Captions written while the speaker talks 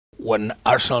when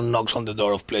Arsenal knocks on the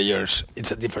door of players,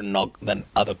 it's a different knock than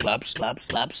other clubs.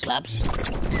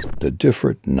 The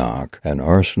Different Knock, an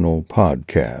Arsenal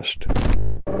podcast.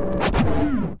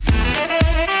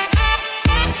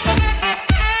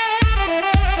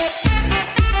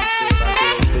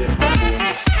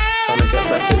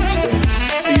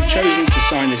 You've chosen to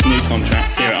sign this new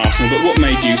contract here at Arsenal, but what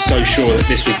made you so sure that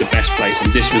this was the best place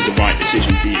and this was the right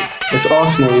decision for you? It's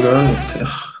Arsenal, you know.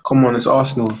 Come on, it's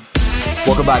Arsenal.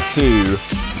 Welcome back to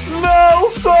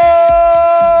Nelson,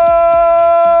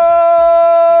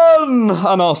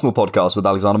 an Arsenal podcast with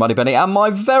Alexander Moneypenny and my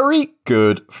very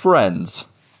good friends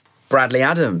Bradley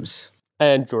Adams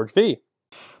and George V.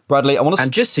 Bradley, I want to...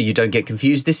 And just so you don't get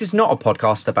confused, this is not a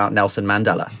podcast about Nelson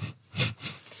Mandela.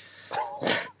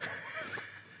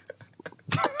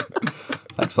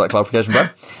 Thanks for that clarification,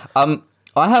 Brad.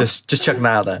 I have just checking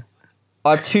that out there.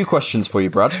 I have two questions for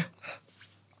you, Brad.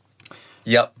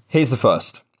 Yep. Here's the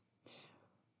first.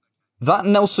 That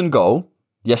Nelson goal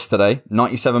yesterday,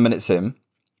 97 minutes in,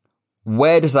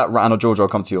 where does that rank? And George, I'll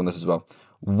come to you on this as well.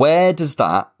 Where does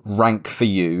that rank for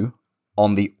you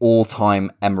on the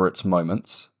all-time Emirates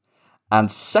moments? And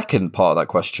second part of that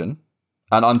question,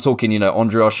 and I'm talking,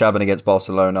 Andre Arshavin against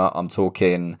Barcelona. I'm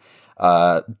talking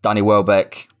Danny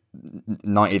Welbeck,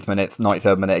 90th minute,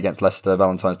 93rd minute against Leicester,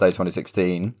 Valentine's Day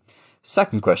 2016.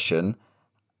 Second question,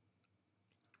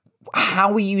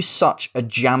 how are you such a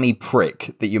jammy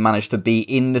prick that you managed to be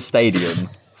in the stadium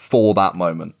for that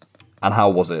moment? And how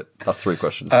was it? That's three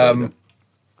questions.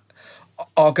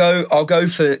 I'll go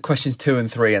for questions 2 and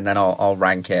 3, and then I'll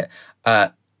rank it.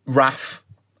 Raf,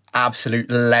 absolute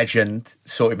legend,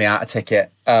 sorted me out a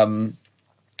ticket. And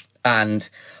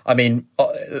I mean,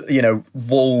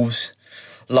 Wolves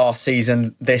last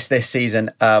season, this season.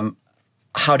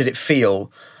 How did it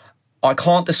feel? I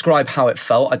can't describe how it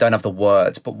felt. I don't have the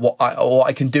words, but what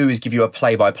I can do is give you a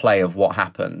play-by-play of what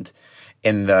happened.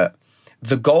 In the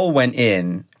goal went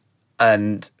in,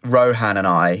 and Rohan and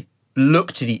I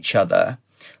looked at each other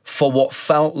for what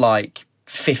felt like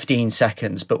 15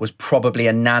 seconds, but was probably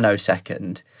a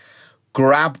nanosecond,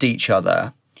 grabbed each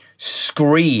other,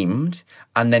 screamed,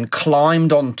 and then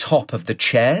climbed on top of the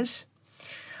chairs.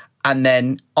 And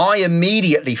then I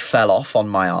immediately fell off on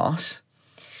my arse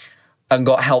and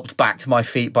got helped back to my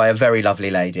feet by a very lovely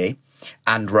lady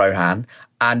and Rohan.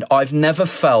 And I've never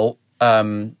felt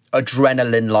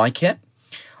adrenaline like it.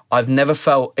 I've never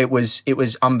felt it was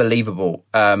unbelievable.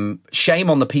 Shame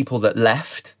on the people that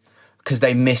left because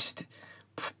they missed.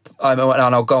 And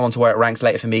I'll go on to where it ranks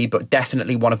later for me, but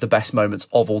definitely one of the best moments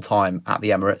of all time at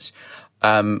the Emirates.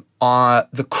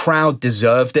 The crowd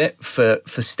deserved it for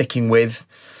sticking with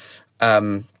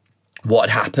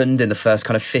what had happened in the first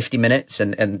kind of 50 minutes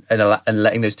and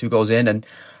letting those 2 goals in and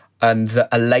the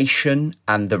elation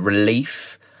and the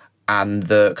relief and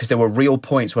because there were real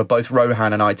points where both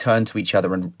Rohan and I turned to each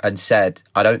other and said,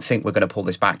 I don't think we're going to pull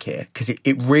this back here, because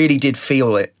it really did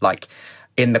feel it like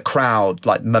in the crowd,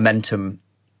 like momentum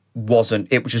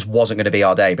just wasn't going to be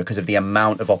our day because of the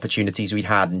amount of opportunities we'd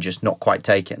had and just not quite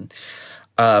taken.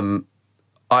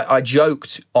 I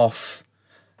joked off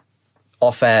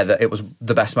air that it was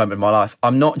the best moment of my life.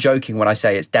 I'm not joking when I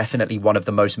say it's definitely one of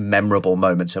the most memorable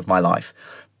moments of my life,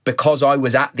 because I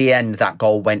was at the end, that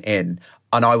goal went in,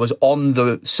 and I was on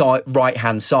the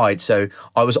right-hand side. So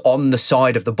I was on the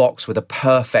side of the box with a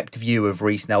perfect view of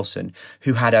Reiss Nelson,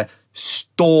 who had a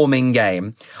storming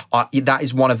game. That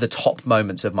is one of the top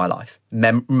moments of my life.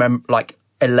 Like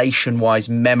elation-wise,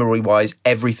 memory-wise,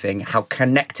 everything, how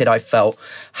connected I felt,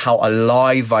 how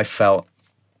alive I felt.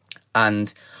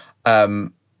 And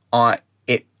and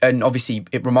obviously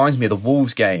it reminds me of the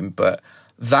Wolves game, but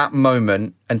that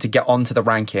moment, and to get onto the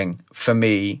ranking, for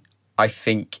me, I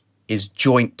think is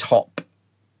joint top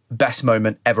best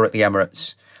moment ever at the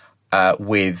Emirates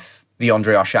with the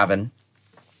Andre Arshavin.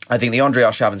 I think the Andre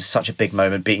Arshavin is such a big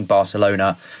moment, beating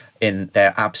Barcelona in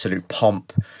their absolute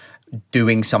pomp,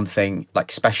 doing something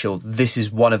like special. This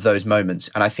is one of those moments,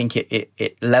 and I think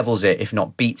it levels it, if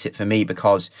not beats it, for me,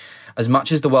 because as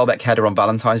much as the Welbeck header on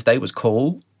Valentine's Day was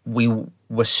cool, we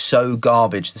were so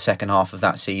garbage the second half of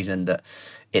that season that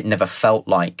it never felt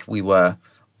like we were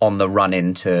on the run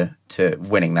into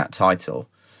winning that title.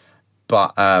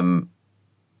 But the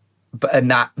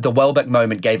Welbeck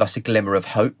moment gave us a glimmer of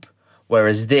hope,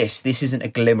 whereas this isn't a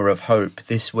glimmer of hope.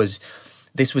 This was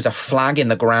a flag in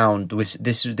the ground.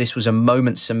 This was a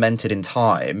moment cemented in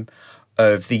time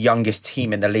of the youngest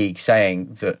team in the league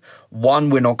saying that, 1,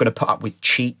 we're not going to put up with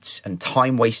cheats and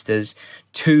time wasters.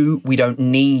 2, we don't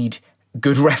need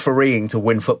good refereeing to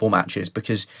win football matches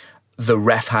because the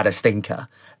ref had a stinker.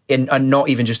 And not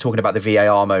even just talking about the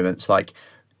VAR moments, like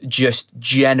just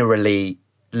generally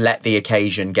let the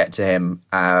occasion get to him.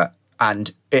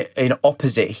 And in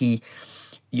opposite,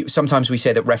 sometimes we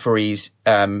say that referees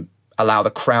allow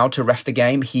the crowd to ref the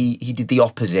game. He did the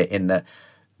opposite, in that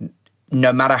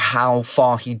no matter how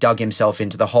far he dug himself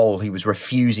into the hole, he was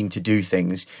refusing to do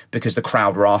things because the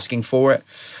crowd were asking for it,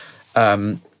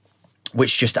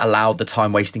 which just allowed the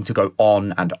time wasting to go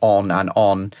on and on and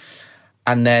on.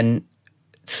 And then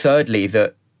thirdly,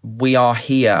 that we are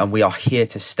here and we are here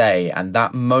to stay, and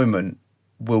that moment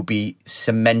will be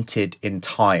cemented in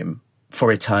time for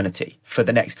eternity, for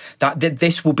the next,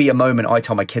 this will be a moment I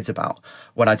tell my kids about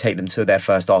when I take them to their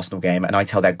first Arsenal game, and I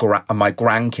tell my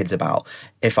grandkids about,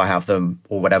 if I have them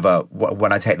or whatever,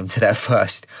 when I take them to their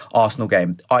first Arsenal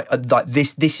game.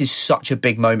 This is such a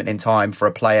big moment in time for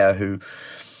a player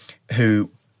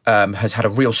who has had a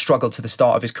real struggle to the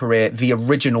start of his career, the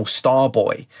original star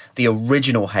boy, the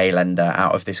original Haylender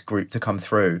out of this group to come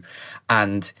through,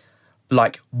 and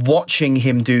like watching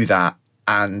him do that,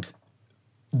 and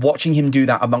watching him do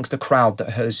that amongst a crowd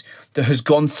that has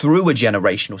gone through a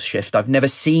generational shift. I've never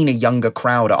seen a younger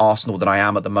crowd at Arsenal than I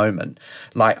am at the moment.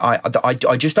 Like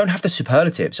I just don't have the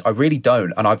superlatives. I really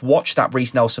don't. And I've watched that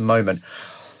Reece Nelson moment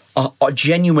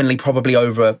genuinely probably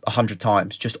over 100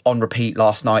 times, just on repeat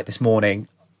last night, this morning,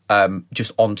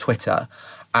 just on Twitter.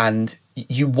 And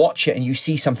you watch it and you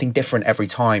see something different every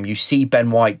time. You see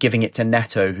Ben White giving it to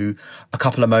Neto, who a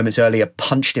couple of moments earlier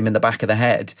punched him in the back of the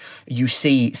head. You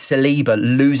see Saliba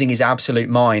losing his absolute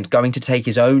mind, going to take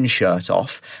his own shirt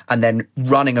off and then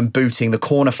running and booting the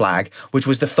corner flag, which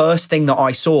was the first thing that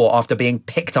I saw after being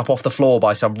picked up off the floor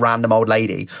by some random old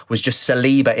lady, was just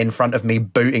Saliba in front of me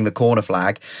booting the corner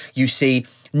flag. You see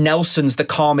Nelson's the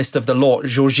calmest of the lot.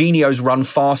 Jorginho's run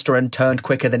faster and turned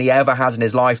quicker than he ever has in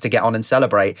his life to get on and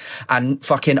celebrate. And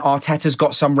fucking Arteta's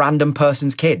got some random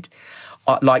person's kid.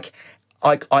 I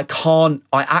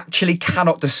actually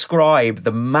cannot describe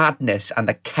the madness and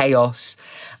the chaos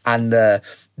and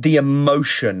the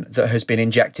emotion that has been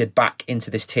injected back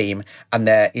into this team. And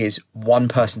there is one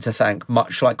person to thank,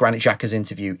 much like Granit Xhaka's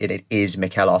interview, it is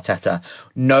Mikel Arteta.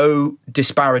 No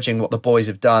disparaging what the boys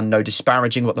have done, no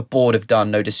disparaging what the board have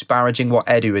done, no disparaging what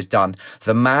Edu has done.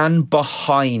 The man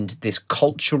behind this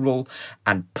cultural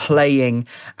and playing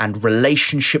and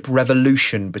relationship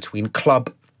revolution between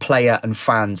club, player and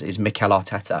fans is Mikel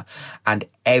Arteta, and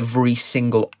every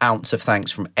single ounce of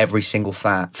thanks from every single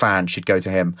fan should go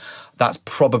to him. That's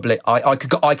probably I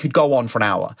could go on for an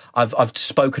hour. I've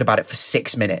spoken about it for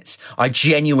 6 minutes. I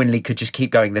genuinely could just keep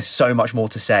going. There's so much more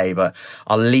to say, but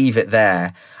I'll leave it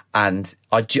there. And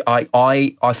I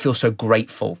feel so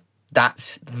grateful.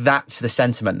 That's the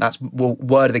sentiment. That's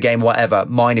word of the game, whatever.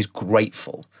 Mine is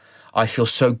grateful. I feel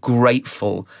so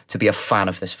grateful to be a fan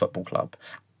of this football club.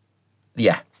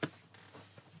 Yeah.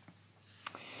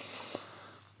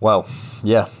 Well,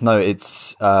 yeah, no,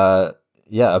 it's a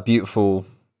beautiful.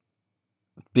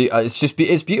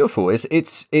 It's beautiful.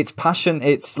 It's passion.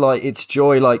 It's like, it's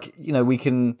joy. Like, we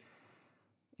can,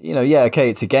 okay,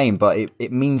 it's a game, but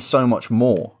it means so much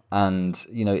more. And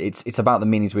it's about the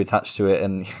meanings we attach to it,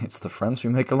 and it's the friends we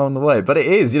make along the way. But it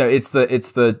is, it's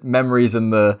the memories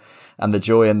and the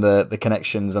joy and the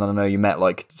connections. And I know you met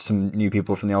like some new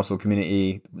people from the Arsenal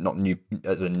community, not new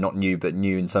but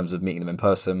new in terms of meeting them in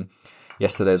person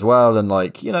yesterday as well. And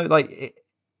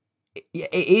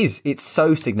it's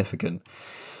so significant.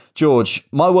 George,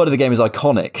 my word of the game is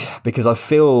iconic, because I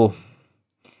feel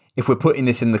if we're putting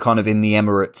this in the kind of in the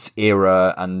Emirates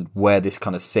era and where this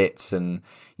kind of sits, and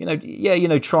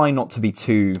trying not to be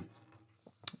too,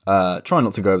 trying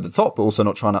not to go over the top, but also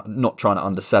not trying to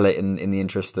undersell it in the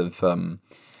interest of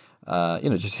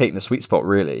just hitting the sweet spot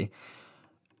really.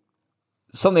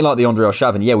 Something like the Andre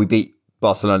Arshavin, we beat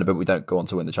Barcelona, but we don't go on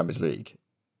to win the Champions League.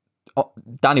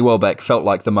 Danny Welbeck felt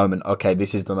like the moment. Okay,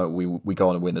 this is the moment we go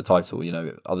on and win the title.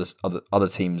 Other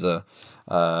teams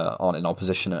aren't in our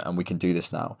position, and we can do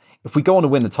this now. If we go on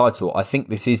and win the title, I think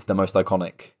this is the most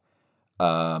iconic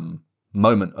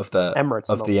moment of the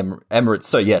Emirates.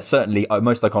 So yeah, certainly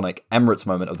most iconic Emirates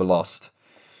moment of the last,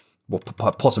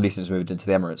 possibly since we moved into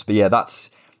the Emirates. But yeah, that's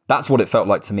what it felt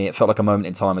like to me. It felt like a moment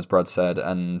in time, as Brad said,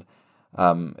 and.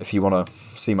 If you want to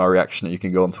see my reaction, you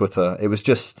can go on Twitter. It was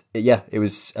just, it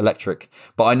was electric.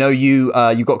 But I know you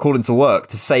got called into work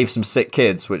to save some sick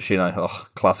kids, which,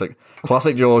 classic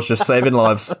George, just saving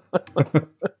lives.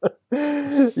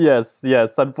 Yes.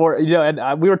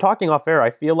 And we were talking off air.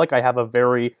 I feel like I have a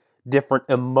very different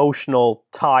emotional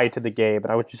tie to the game,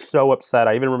 and I was just so upset.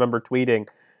 I even remember tweeting,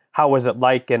 "How was it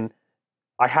like?" And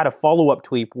I had a follow-up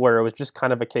tweet where it was just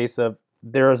kind of a case of,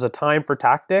 there is a time for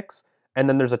tactics, and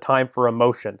then there's a time for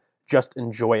emotion. Just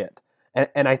enjoy it.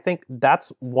 And I think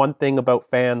that's one thing about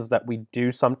fans that we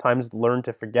do sometimes learn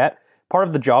to forget. Part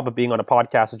of the job of being on a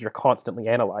podcast is you're constantly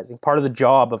analyzing. Part of the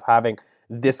job of having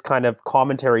this kind of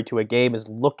commentary to a game is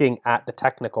looking at the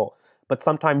technical, but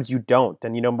sometimes you don't.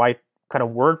 And, my kind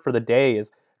of word for the day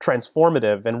is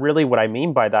transformative. And really what I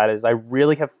mean by that is I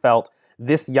really have felt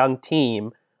this young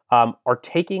team are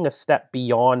taking a step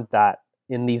beyond that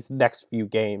in these next few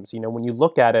games. When you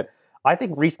look at it, I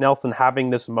think Reiss Nelson having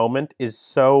this moment is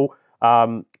so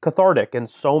cathartic in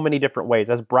so many different ways.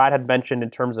 As Brad had mentioned in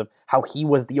terms of how he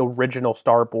was the original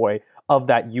star boy of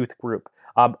that youth group.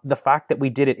 The fact that we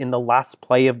did it in the last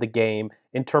play of the game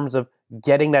in terms of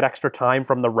getting that extra time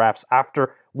from the refs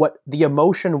after what the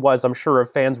emotion was, I'm sure, of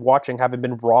fans watching having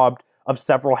been robbed of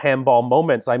several handball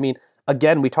moments. I mean,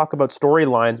 again, we talk about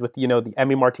storylines with, the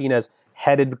Emi Martinez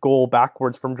headed goal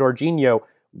backwards from Jorginho.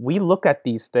 We look at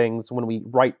these things when we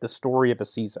write the story of a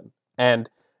season. And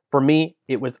for me,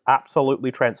 it was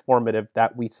absolutely transformative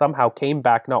that we somehow came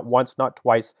back not once, not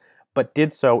twice, but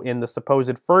did so in the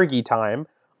supposed Fergie time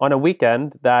on a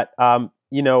weekend that,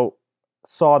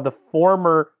 saw the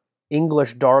former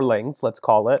English darlings, let's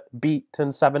call it, beaten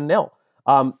 7-0.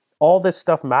 All this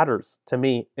stuff matters to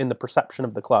me in the perception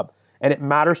of the club. And it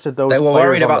matters to those They were players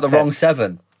worried about the pitch. wrong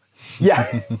 7.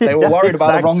 Yeah. They were worried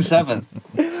about the exactly. wrong 7.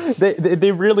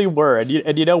 They really were.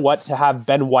 And you know what? To have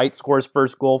Ben White score his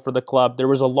first goal for the club, there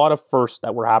was a lot of firsts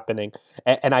that were happening.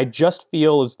 And I just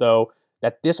feel as though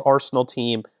that this Arsenal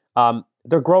team,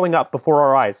 they're growing up before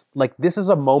our eyes. Like, this is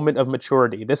a moment of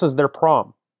maturity. This is their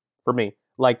prom for me.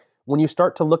 Like, when you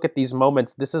start to look at these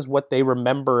moments, this is what they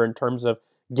remember in terms of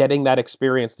getting that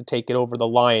experience to take it over the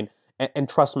line. And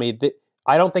trust me,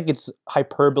 I don't think it's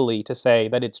hyperbole to say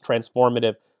that it's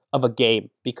transformative of a game,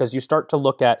 because you start to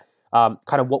look at kind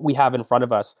of what we have in front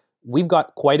of us. We've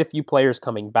got quite a few players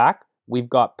coming back. We've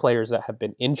got players that have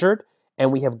been injured,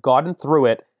 and we have gotten through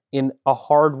it in a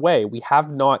hard way. We have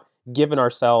not given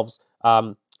ourselves,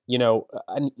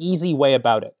 an easy way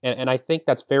about it. And I think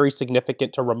that's very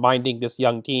significant to reminding this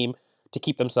young team to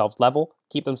keep themselves level,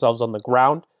 keep themselves on the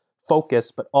ground,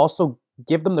 focus, but also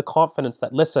give them the confidence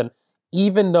that, listen,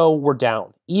 even though we're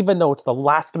down, even though it's the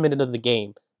last minute of the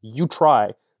game, you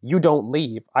try, you don't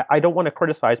leave. I don't want to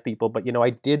criticize people, but, I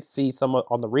did see some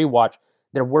on the rewatch,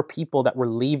 there were people that were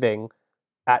leaving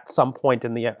at some point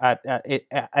in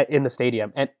the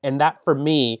stadium. And that, for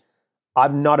me,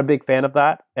 I'm not a big fan of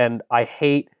that. And I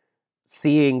hate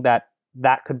seeing that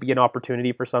could be an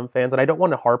opportunity for some fans. And I don't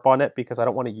want to harp on it because I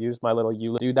don't want to use my little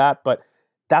you to do that. But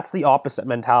that's the opposite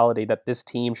mentality that this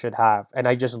team should have. And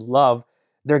I just love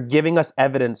they're giving us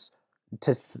evidence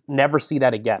to never see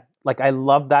that again. Like, I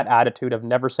love that attitude of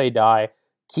never say die,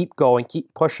 keep going,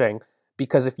 keep pushing,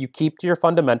 because if you keep to your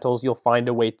fundamentals, you'll find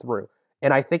a way through.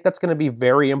 And I think that's going to be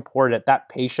very important. That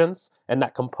patience and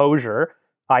that composure,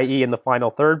 i.e. in the final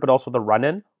third, but also the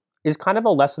run-in, is kind of a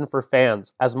lesson for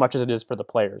fans as much as it is for the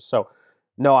players. So,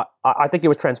 no, I think it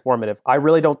was transformative. I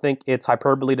really don't think it's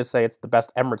hyperbole to say it's the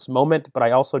best Emirates moment, but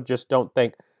I also just don't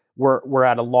think we're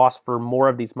at a loss for more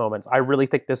of these moments. I really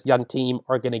think this young team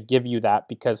are going to give you that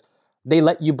because they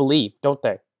let you believe, don't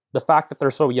they? The fact that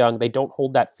they're so young, they don't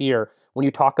hold that fear. When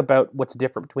you talk about what's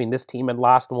different between this team and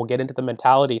last, and we'll get into the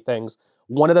mentality things,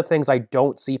 one of the things I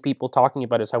don't see people talking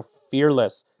about is how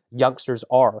fearless youngsters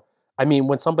are. I mean,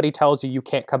 when somebody tells you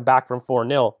can't come back from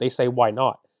 4-0, they say, why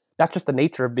not? That's just the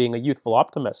nature of being a youthful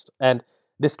optimist. And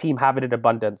this team have it in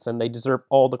abundance, and they deserve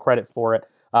all the credit for it.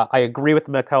 I agree with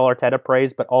the Mikel Arteta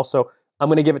praise, but also I'm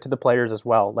going to give it to the players as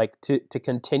well. Like, to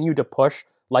continue to push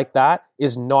like that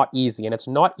is not easy, and it's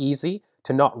not easy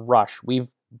to not rush. We've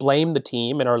blamed the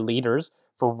team and our leaders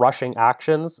for rushing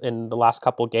actions in the last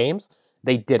couple games.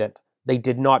 They didn't. They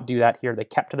did not do that here. They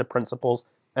kept to the principles,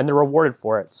 and they're rewarded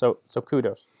for it. So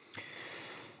kudos.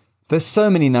 There's so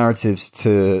many narratives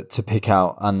to pick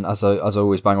out, and as I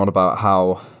always bang on about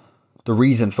how the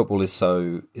reason football is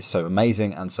so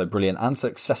amazing and so brilliant and so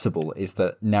accessible is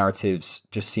that narratives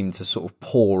just seem to sort of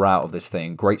pour out of this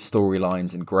thing. Great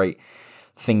storylines and great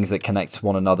things that connect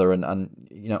one another, and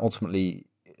ultimately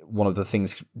one of the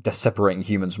things that's separating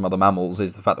humans from other mammals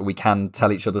is the fact that we can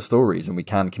tell each other stories and we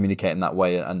can communicate in that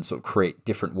way and sort of create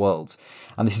different worlds.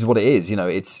 And this is what it is.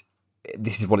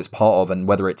 This is what it's part of, and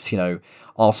whether it's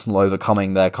Arsenal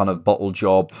overcoming their kind of bottle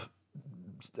job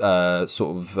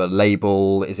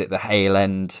label, is it the Hale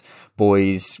End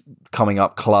boys coming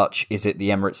up clutch, is it the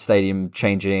Emirates Stadium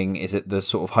changing, is it the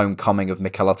sort of homecoming of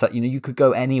Mikel Arteta? You could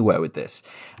go anywhere with this,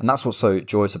 and that's what's so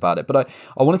joyous about it. But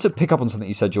I wanted to pick up on something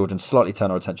you said, George, and slightly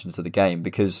turn our attention to the game,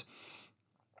 because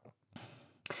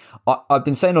I've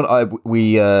been saying on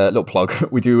we little plug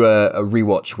we do a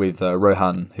rewatch with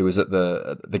Rohan, who was at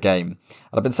the game,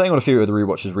 and I've been saying on a few of the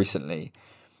rewatches recently,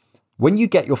 when you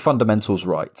get your fundamentals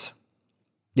right,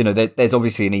 you know, there's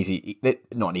obviously there's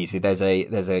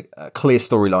a clear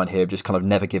storyline here of just kind of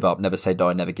never give up, never say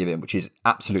die, never give in, which is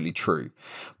absolutely true.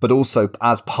 But also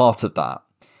as part of that,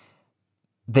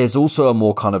 there's also a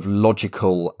more kind of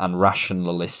logical and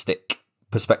rationalistic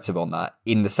perspective on that,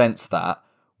 in the sense that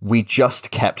we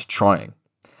just kept trying.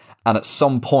 And at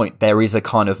some point, there is a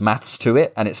kind of maths to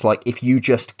it. And it's like, if you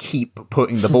just keep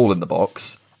putting the ball in the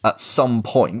box, at some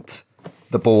point,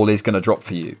 the ball is going to drop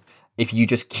for you. If you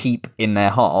just keep in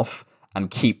their half and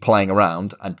keep playing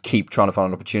around and keep trying to find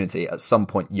an opportunity, at some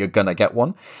point, you're going to get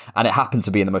one. And it happened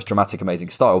to be in the most dramatic, amazing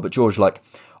style. But George, like,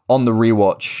 on the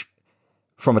rewatch,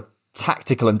 from a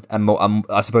tactical and more,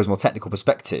 I suppose, more technical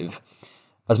perspective,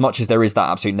 as much as there is that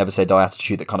absolute never say die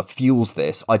attitude that kind of fuels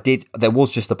this, there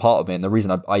was just a part of me, and the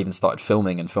reason I even started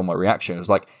filming and film my reaction was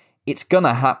like, it's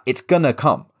gonna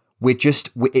come.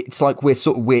 It's like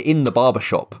we're in the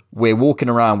barbershop, we're walking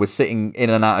around, we're sitting in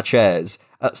and out of chairs.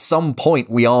 At some point,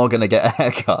 we are gonna get a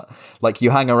haircut. Like,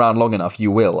 you hang around long enough,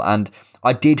 you will. And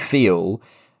I did feel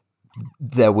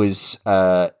there was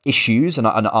issues, and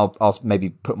I'll maybe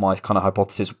put my kind of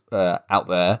hypothesis out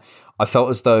there. I felt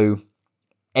as though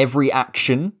every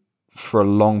action for a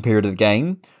long period of the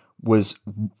game was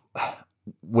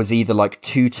either like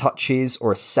 2 touches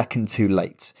or a second too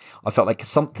late. I felt like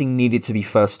something needed to be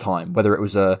first time, whether it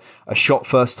was a shot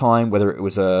first time, whether it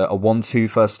was a 1-2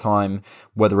 first time,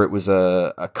 whether it was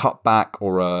a cutback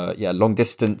or a long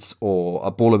distance or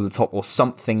a ball over the top, or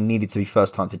something needed to be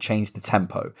first time to change the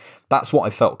tempo. That's what I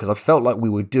felt, because I felt like we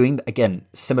were doing, again,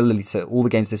 similarly to all the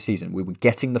games this season, we were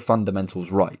getting the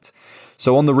fundamentals right.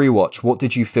 So on the rewatch, what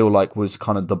did you feel like was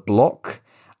kind of the block,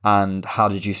 and how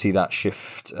did you see that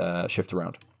shift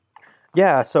around?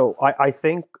 Yeah, so I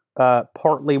think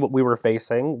partly what we were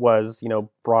facing was,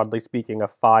 broadly speaking, a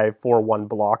 5-4-1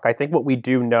 block. I think what we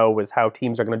do know is how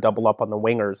teams are going to double up on the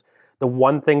wingers. The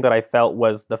one thing that I felt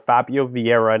was the Fabio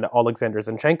Vieira and Alexander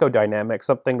Zinchenko dynamic,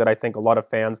 something that I think a lot of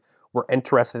fans were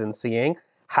interested in seeing,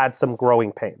 had some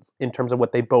growing pains in terms of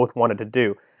what they both wanted to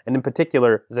do. And in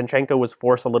particular, Zinchenko was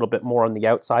forced a little bit more on the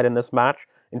outside in this match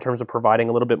in terms of providing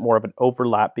a little bit more of an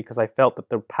overlap, because I felt that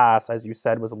the pass, as you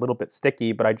said, was a little bit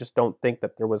sticky, but I just don't think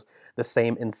that there was the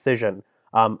same incision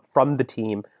from the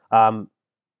team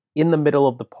in the middle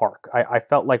of the park. I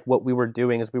felt like what we were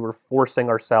doing is we were forcing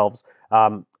ourselves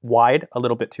wide a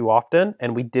little bit too often,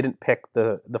 and we didn't pick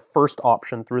the first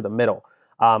option through the middle.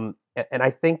 And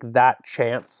I think that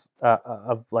chance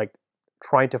of like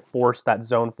trying to force that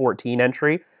zone 14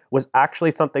 entry was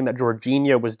actually something that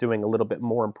Jorginho was doing a little bit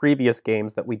more in previous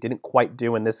games that we didn't quite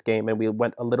do in this game. And we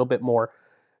went a little bit more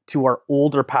to our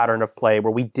older pattern of play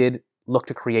where we did look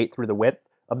to create through the width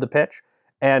of the pitch.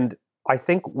 And I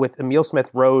think with Emile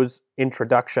Smith-Rowe's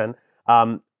introduction,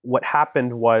 what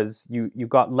happened was you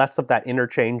got less of that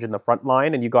interchange in the front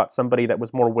line, and you got somebody that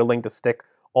was more willing to stick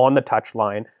on the touch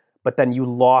line, but then you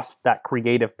lost that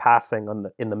creative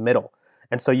passing in the middle.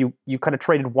 And so you kind of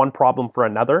traded one problem for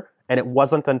another, and it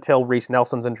wasn't until Reiss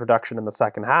Nelson's introduction in the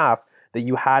second half that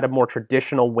you had a more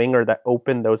traditional winger that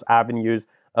opened those avenues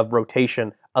of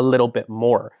rotation a little bit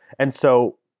more. And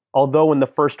so although in the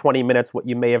first 20 minutes what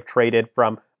you may have traded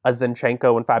from a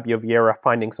Zinchenko and Fabio Vieira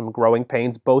finding some growing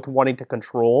pains, both wanting to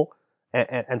control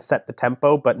and set the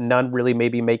tempo, but none really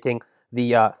maybe making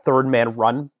the third man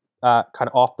run kind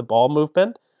of off the ball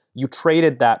movement, you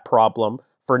traded that problem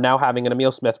for now having an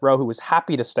Emile Smith-Rowe who was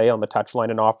happy to stay on the touchline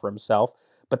and offer himself,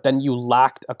 but then you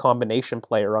lacked a combination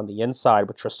player on the inside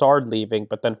with Trossard leaving,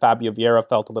 but then Fabio Vieira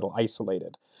felt a little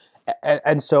isolated.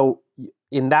 And so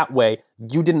in that way,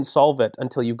 you didn't solve it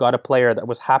until you got a player that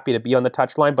was happy to be on the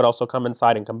touchline, but also come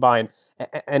inside and combine.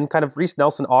 And kind of Reiss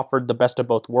Nelson offered the best of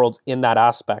both worlds in that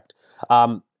aspect.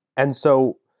 And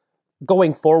so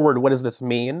going forward, what does this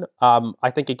mean?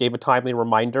 I think it gave a timely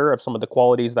reminder of some of the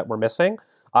qualities that were missing.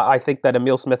 I think that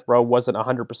Emile Smith-Rowe wasn't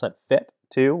 100% fit,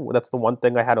 too. That's the one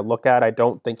thing I had to look at. I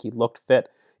don't think he looked fit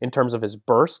in terms of his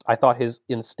burst. I thought his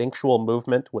instinctual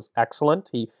movement was excellent.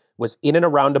 He was in and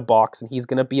around a box, and he's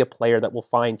going to be a player that will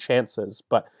find chances.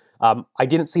 But I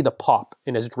didn't see the pop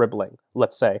in his dribbling,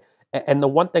 let's say. And the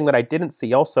one thing that I didn't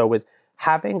see also is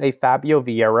having a Fabio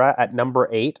Vieira at number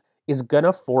 8 is going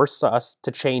to force us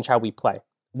to change how we play.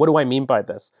 What do I mean by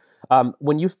this?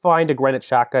 When you find a Granit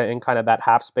Xhaka in kind of that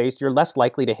half space, you're less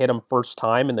likely to hit him first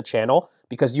time in the channel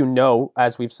because you know,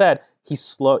 as we've said, he's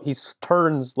slow. He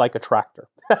turns like a tractor,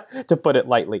 to put it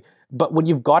lightly. But when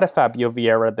you've got a Fabio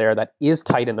Vieira there that is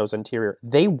tight in those interior,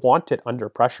 they want it under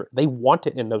pressure. They want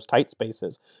it in those tight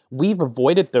spaces. We've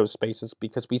avoided those spaces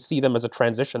because we see them as a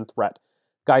transition threat.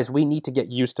 Guys, we need to get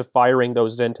used to firing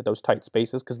those into those tight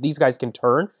spaces because these guys can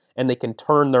turn and they can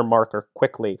turn their marker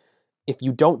quickly. If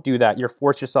you don't do that, you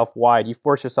force yourself wide. You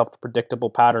force yourself to predictable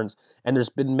patterns. And there's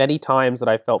been many times that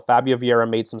I felt Fabio Vieira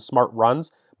made some smart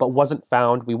runs, but wasn't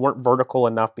found. We weren't vertical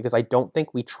enough because I don't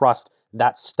think we trust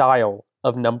that style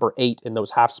of number 8 in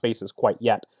those half spaces quite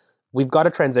yet. We've got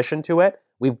to transition to it.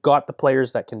 We've got the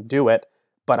players that can do it.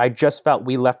 But I just felt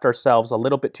we left ourselves a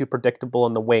little bit too predictable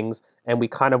in the wings, and we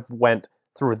kind of went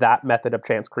through that method of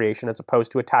chance creation as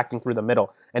opposed to attacking through the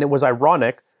middle. And it was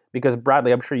ironic because,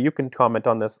 Bradley, I'm sure you can comment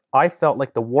on this. I felt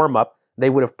like the warm-up, they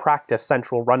would have practiced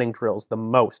central running drills the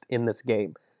most in this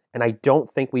game. And I don't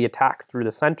think we attacked through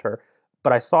the center.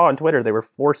 But I saw on Twitter they were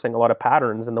forcing a lot of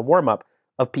patterns in the warm-up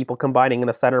of people combining in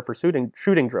the center for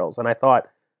shooting drills. And I thought,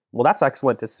 well, that's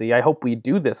excellent to see. I hope we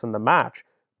do this in the match.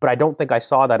 But I don't think I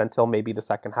saw that until maybe the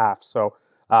second half. So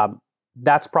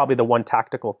that's probably the one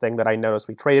tactical thing that I noticed.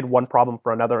 We traded one problem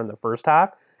for another in the first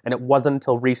half. And it wasn't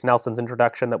until Reece Nelson's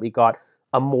introduction that we got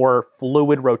a more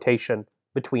fluid rotation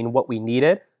between what we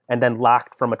needed and then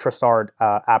lacked from a Trossard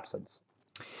absence.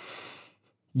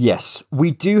 Yes,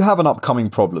 we do have an upcoming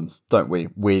problem, don't we?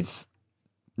 With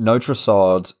no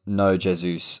Trossard, no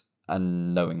Jesus,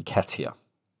 and no Nketiah.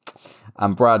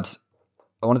 And Brad,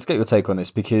 I wanted to get your take on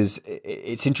this because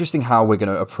it's interesting how we're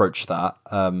going to approach that.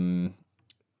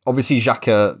 Obviously,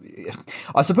 Xhaka.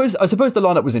 I suppose the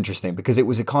lineup was interesting because it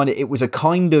was a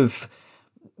kind of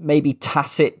maybe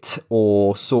tacit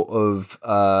or sort of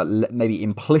maybe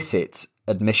implicit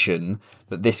admission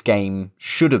that this game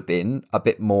should have been a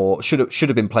bit more should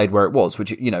have been played where it was,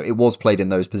 which it was played in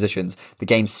those positions. The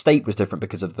game state was different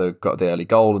because of the early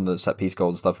goal and the set piece goal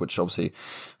and stuff, which obviously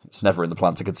it's never in the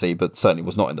plan to concede, but certainly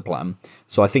was not in the plan.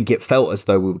 So I think it felt as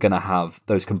though we were going to have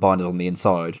those combiners on the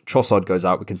inside. Trossard goes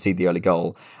out, we concede the early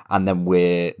goal, and then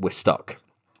we're stuck.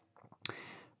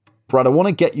 Brad, I want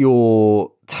to get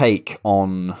your take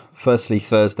on firstly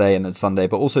Thursday and then Sunday,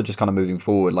 but also just kind of moving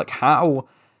forward. Like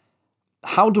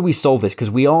how do we solve this?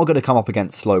 Because we are going to come up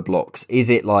against slow blocks. Is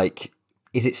it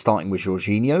starting with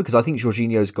Jorginho? Because I think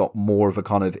Jorginho's got more of a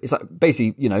kind of, it's like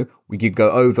basically, we could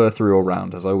go over, through or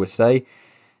round, as I always say.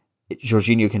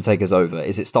 Jorginho can take us over.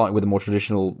 Is it starting with a more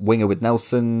traditional winger with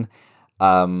Nelson?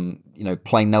 Playing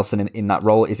Nelson in that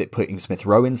role? Is it putting Smith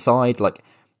Rowe inside? Like,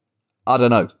 I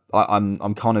don't know.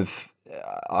 I'm kind of,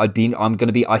 I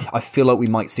feel like we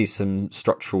might see some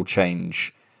structural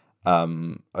change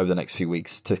over the next few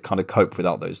weeks to kind of cope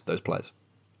without those players.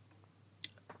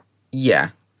 Yeah,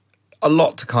 a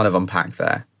lot to kind of unpack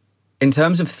there. In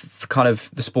terms of kind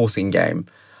of the sporting game,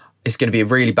 it's going to be a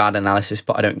really bad analysis,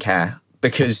 but I don't care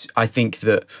because I think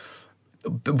that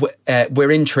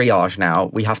we're in triage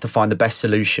now. We have to find the best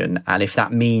solution, and if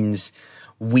that means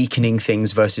weakening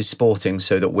things versus Sporting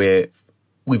so that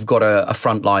we've got a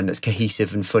front line that's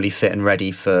cohesive and fully fit and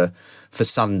ready for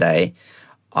Sunday,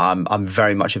 I'm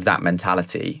very much of that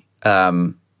mentality.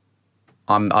 I'm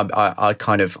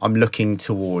looking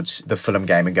towards the Fulham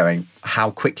game and going,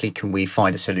 how quickly can we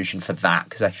find a solution for that?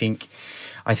 Because I think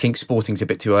Sporting's a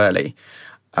bit too early.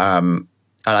 And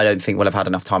I don't think we'll have had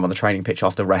enough time on the training pitch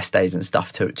after rest days and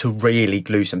stuff to really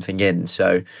glue something in.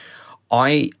 So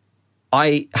I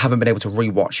haven't been able to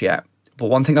rewatch yet. But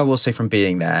one thing I will say from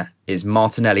being there is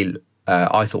Martinelli,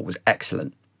 I thought was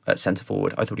excellent at centre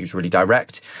forward. I thought he was really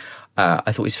direct.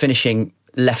 I thought his finishing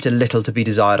left a little to be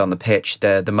desired on the pitch.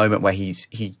 The moment where he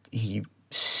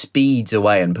speeds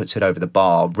away and puts it over the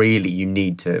bar, really you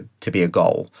need to be a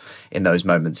goal in those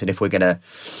moments. And if we're going to,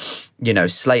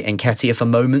 slate Nketiah for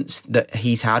moments that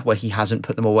he's had where he hasn't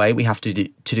put them away, we have to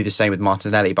do the same with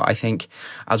Martinelli. But I think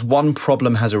as one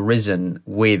problem has arisen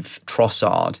with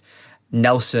Trossard,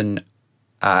 Nelson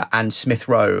and Smith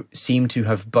Rowe seem to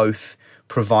have both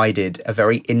provided a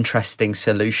very interesting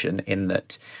solution in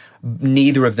that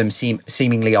neither of them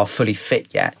seemingly are fully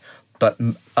fit yet, but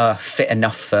fit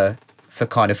enough for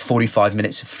kind of 45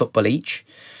 minutes of football each.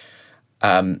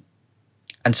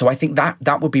 And so I think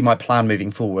that would be my plan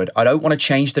moving forward. I don't want to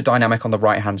change the dynamic on the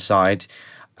right-hand side.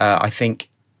 I think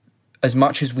as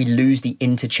much as we lose the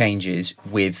interchanges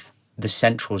with the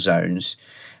central zones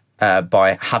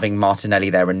by having Martinelli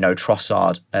there and no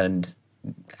Trossard, and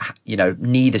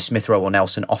neither Smith Rowe or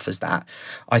Nelson offers that,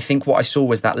 I think what I saw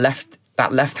was that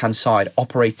that left-hand side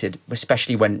operated,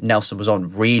 especially when Nelson was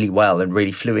on, really well and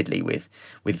really fluidly with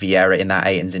Vieira in that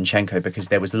 8 and Zinchenko, because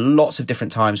there was lots of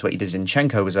different times where either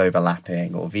Zinchenko was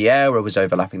overlapping or Vieira was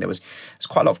overlapping. There's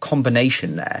quite a lot of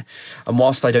combination there. And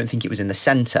whilst I don't think it was in the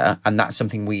centre, and that's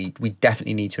something we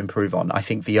definitely need to improve on, I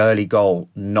think the early goal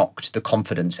knocked the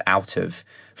confidence out of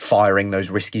firing those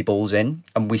risky balls in.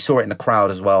 And we saw it in the crowd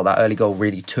as well. That early goal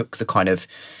really took the kind of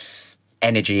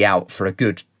energy out for a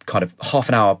good kind of half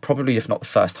an hour, probably if not the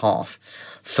first half.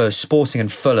 For Sporting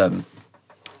and Fulham,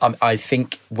 I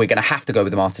think we're going to have to go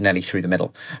with Martinelli through the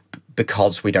middle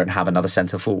because we don't have another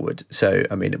centre forward. So,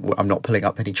 I mean, I'm not pulling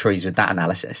up any trees with that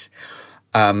analysis.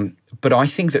 But I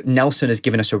think that Nelson has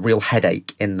given us a real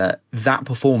headache in that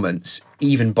performance,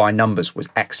 even by numbers, was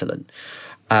excellent.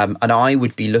 And I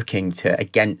would be looking to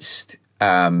against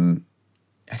Fulham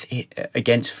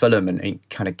and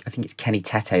kind of, I think it's Kenny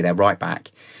Tete, their right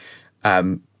back,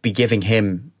 be giving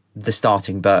him the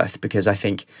starting berth, because I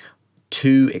think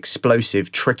two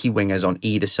explosive, tricky wingers on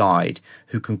either side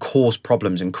who can cause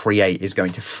problems and create is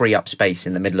going to free up space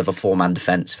in the middle of a four-man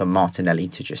defence for Martinelli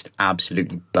to just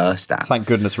absolutely burst at. Thank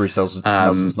goodness Reece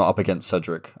Nelson's not up against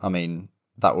Cedric. I mean,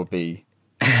 that would be...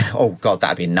 oh, God,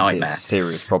 that'd be a nightmare. A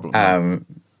serious problem.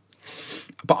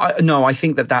 But I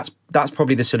think that's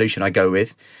probably the solution I go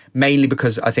with, mainly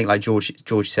because I think, like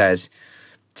George says,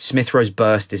 Smith Rowe's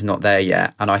burst is not there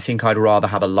yet, and I think I'd rather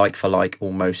have a like-for-like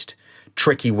almost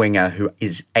tricky winger who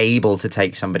is able to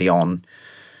take somebody on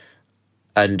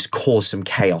and cause some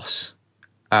chaos.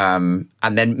 And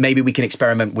then maybe we can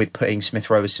experiment with putting Smith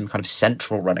Rowe as some kind of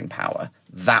central running power.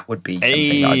 That would be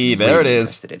something that I'd be really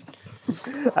interested in.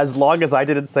 As long as I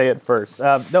didn't say it first.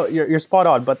 No, you're spot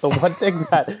on. But the one thing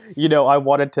that, I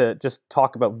wanted to just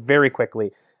talk about very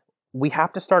quickly, we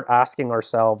have to start asking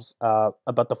ourselves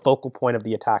about the focal point of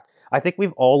the attack. I think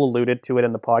we've all alluded to it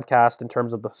in the podcast in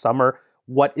terms of the summer.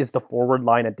 What is the forward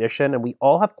line addition? And we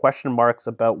all have question marks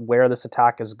about where this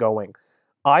attack is going.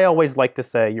 I always like to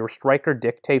say your striker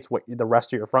dictates what the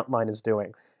rest of your front line is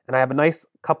doing. And I have a nice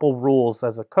couple rules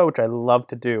as a coach I love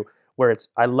to do, where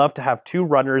I love to have 2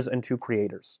 runners and 2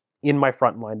 creators in my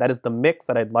front line. That is the mix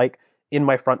that I'd like in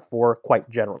my front four quite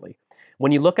generally.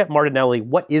 When you look at Martinelli,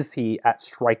 what is he at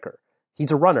striker?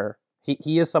 He's a runner.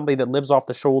 He is somebody that lives off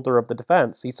the shoulder of the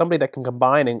defense. He's somebody that can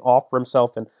combine and offer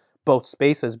himself in both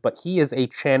spaces, but he is a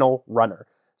channel runner.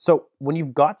 So when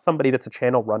you've got somebody that's a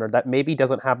channel runner that maybe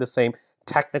doesn't have the same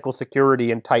technical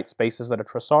security in tight spaces that a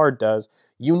Trossard does,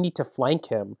 you need to flank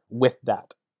him with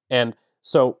that. And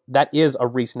so that is a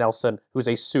Reece Nelson who's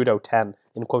a pseudo 10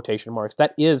 in quotation marks.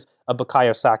 That is a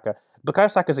Bukayo Saka. Bukayo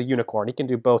Saka is a unicorn. He can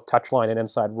do both touchline and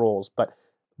inside roles, but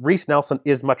Reece Nelson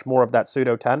is much more of that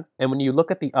pseudo 10. And when you look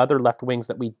at the other left wings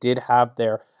that we did have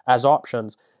there as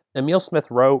options, Emile Smith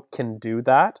Rowe can do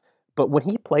that. But when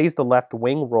he plays the left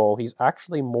wing role, he's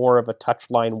actually more of a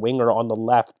touchline winger on the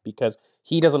left because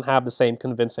he doesn't have the same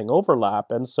convincing overlap.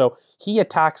 And so he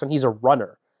attacks and he's a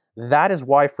runner. That is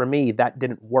why, for me, that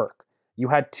didn't work. You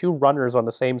had 2 runners on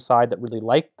the same side that really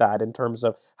liked that in terms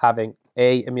of having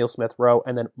Emile Smith Rowe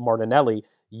and then Martinelli.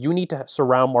 You need to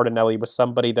surround Martinelli with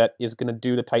somebody that is going to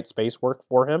do the tight space work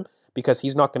for him because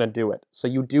he's not going to do it. So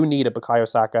you do need a Bukayo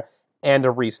Saka and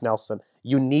a Reece Nelson.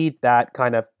 You need that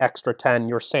kind of extra 10,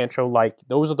 your Sancho-like.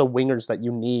 Those are the wingers that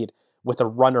you need with a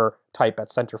runner type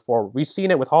at center forward. We've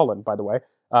seen it with Holland, by the way.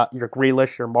 Your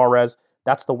Grealish, your Mahrez,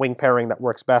 that's the wing pairing that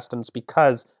works best, and it's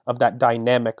because of that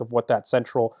dynamic of what that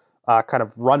central kind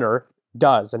of runner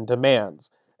does and demands.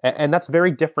 And that's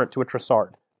very different to a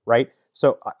Trossard, right?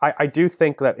 So I do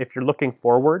think that if you're looking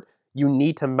forward, you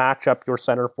need to match up your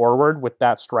center forward with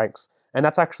that strengths. And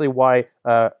that's actually why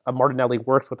a Martinelli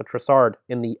works with a Trossard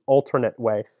in the alternate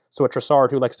way. So a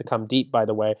Trossard, who likes to come deep, by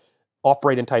the way,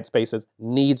 operate in tight spaces,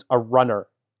 needs a runner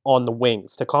on the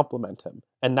wings to complement him.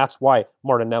 And that's why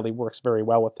Martinelli works very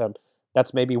well with him.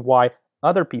 That's maybe why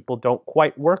other people don't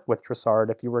quite work with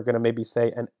Trossard if you were going to maybe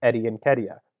say an Eddie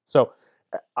Nketiah. So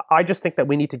I just think that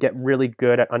we need to get really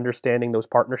good at understanding those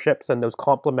partnerships and those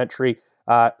complementary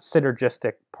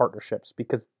synergistic partnerships,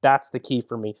 because that's the key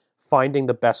for me. Finding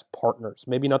the best partners.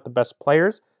 Maybe not the best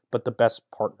players, but the best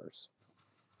partners.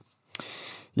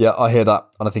 Yeah, I hear that,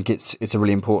 and I think it's a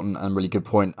really important and really good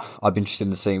point. I'd be interested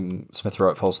in seeing Smith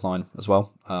Rowe at false 9 as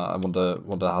well. I wonder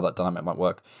how that dynamic might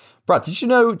work. Brad, did you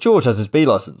know George has his B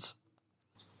license?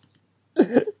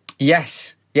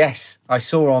 Yes. I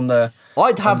saw on the.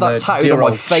 I'd have that tattooed on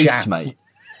my face, mate.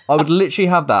 I would literally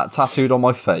have that tattooed on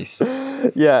my face.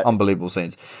 Yeah, unbelievable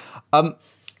scenes.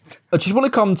 I just want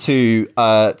to come to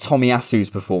Tomiyasu's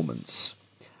performance.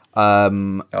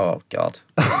 Oh God.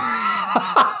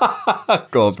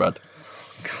 Go on, Brad.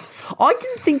 I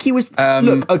didn't think he was.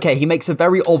 Look, okay, he makes a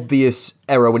very obvious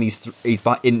error when he's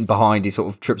in behind. He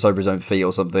sort of trips over his own feet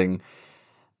or something,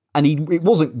 and it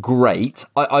wasn't great.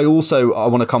 I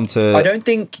want to come to. I don't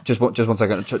think. Just one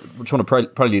second. I just want to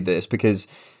prelude this because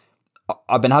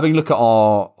I've been having a look at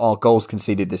our goals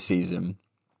conceded this season.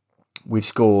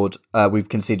 We've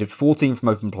conceded 14 from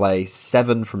open play,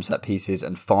 7 from set pieces,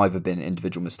 and 5 have been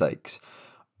individual mistakes.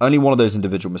 Only one of those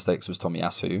individual mistakes was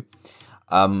Tomiyasu.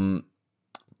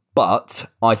 But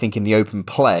I think in the open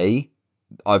play,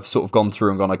 I've sort of gone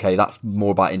through and gone, okay, that's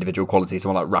more about individual quality.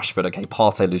 Someone like Rashford, okay,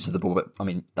 Partey loses the ball, but I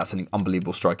mean, that's an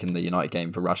unbelievable strike in the United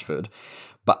game for Rashford.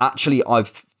 But actually,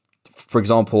 for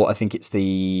example, I think it's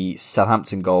the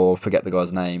Southampton goal, forget the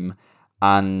guy's name,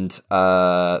 and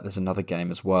there's another game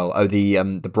as well. Oh,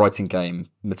 the Brighton game,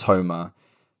 Matoma.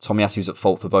 Tomiyasu's at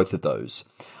fault for both of those.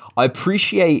 I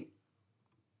appreciate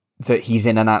that he's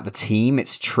in and out of the team.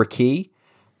 It's tricky,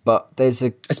 but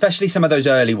especially some of those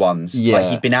early ones. Yeah.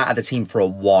 Like he'd been out of the team for a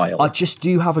while. I just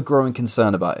do have a growing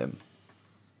concern about him.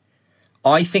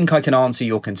 I think I can answer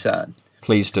your concern.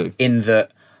 Please do. In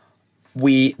that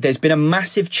there's been a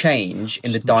massive change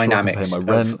in the dynamics. I pay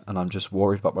my rent, and I'm just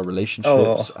worried about my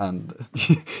relationships. And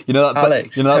you know that,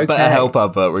 Alex, that BetterHelp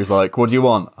advert where he's like, "What do you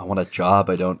want? I want a job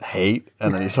I don't hate."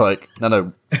 And then he's like, "No,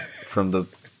 from the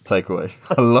takeaway."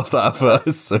 I love that advert.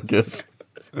 It's so good.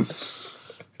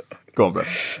 Go on, bro.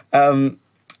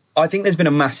 I think there's been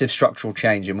a massive structural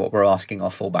change in what we're asking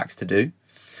our fullbacks to do,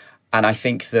 and I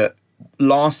think that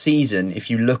last season, if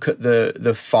you look at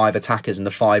the 5 attackers and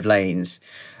the 5 lanes.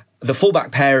 The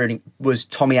fullback pairing was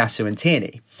Tomiyasu and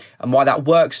Tierney. And why that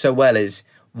works so well is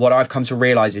what I've come to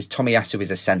realise is Tomiyasu is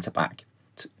a centre-back.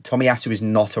 Tomiyasu is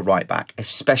not a right-back,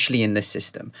 especially in this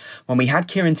system. When we had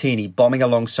Kieran Tierney bombing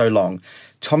along so long,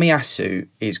 Tomiyasu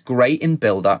is great in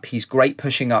build-up. He's great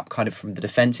pushing up kind of from the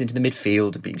defence into the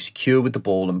midfield and being secure with the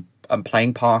ball and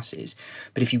playing passes.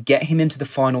 But if you get him into the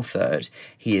final third,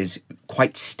 he is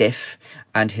quite stiff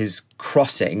and his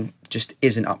crossing just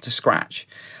isn't up to scratch.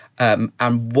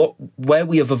 And where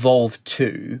we have evolved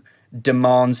to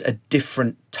demands a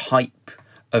different type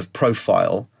of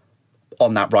profile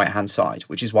on that right-hand side,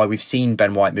 which is why we've seen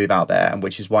Ben White move out there, and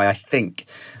which is why I think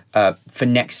for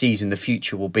next season the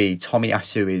future will be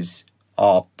Tomiyasu is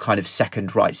our kind of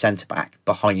second right centre-back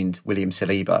behind William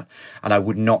Saliba. And I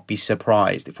would not be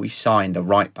surprised if we signed a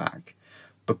right-back,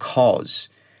 because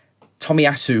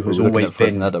Tomiyasu has always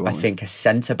been, I think, a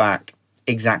centre-back.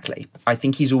 Exactly. I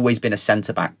think he's always been a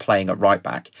centre-back playing at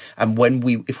right-back. And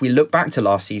if we look back to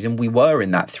last season, we were in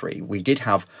that 3. We did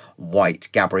have White,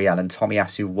 Gabriel and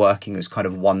Tomiyasu working as kind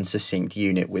of one succinct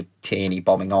unit with Tierney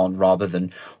bombing on rather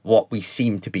than what we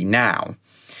seem to be now.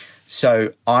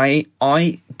 So I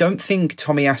don't think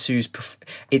Tomiyasu's...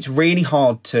 It's really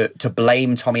hard to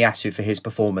blame Tomiyasu for his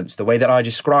performance. The way that I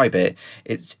describe it,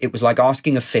 it was like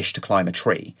asking a fish to climb a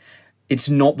tree. It's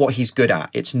not what he's good at.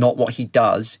 It's not what he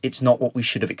does. It's not what we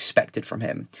should have expected from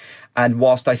him. And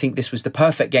whilst I think this was the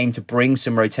perfect game to bring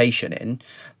some rotation in,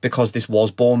 because this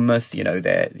was Bournemouth, you know,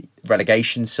 their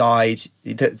relegation side,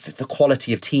 the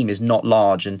quality of team is not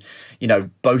large. And, you know,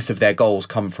 both of their goals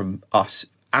come from us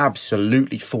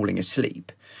absolutely falling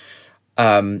asleep.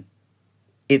 It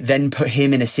then put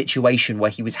him in a situation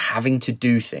where he was having to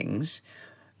do things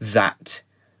that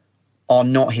are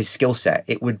not his skill set.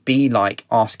 It would be like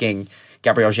asking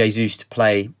Gabriel Jesus to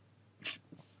play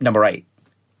number 8.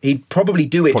 He'd probably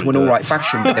do it to an all right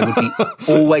fashion, but there would be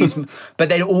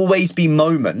there'd always be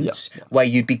moments where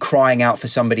you'd be crying out for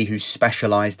somebody who's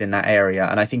specialised in that area.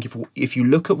 And I think if you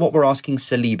look at what we're asking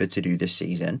Saliba to do this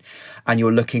season, and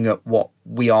you're looking at what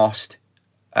we asked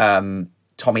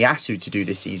Tomiyasu to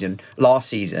do last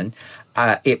season,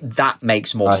 that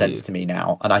makes more sense to me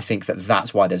now. And I think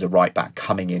that's why there's a right back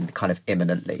coming in kind of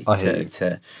imminently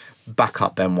to back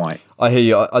up Ben White. I hear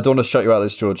you. I don't want to shut you out of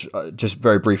this, George. Just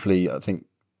very briefly, I think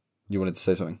you wanted to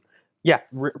say something. Yeah,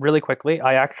 really quickly.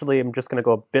 I actually am just going to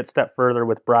go a bit step further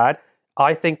with Brad.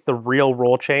 I think the real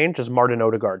role change is Martin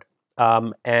Odegaard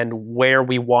and where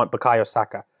we want Bukayo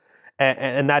Saka.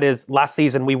 And that is, last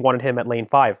season we wanted him at lane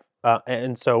 5.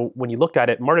 And so when you looked at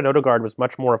it, Martin Odegaard was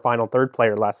much more a final third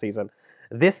player last season.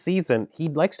 This season, he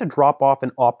likes to drop off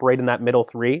and operate in that middle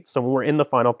 3. So when we're in the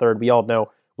final third, we all know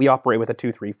we operate with a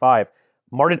 2-3-5.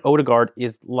 Martin Odegaard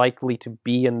is likely to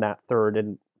be in that third,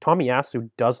 and Tomiyasu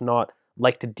does not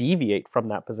like to deviate from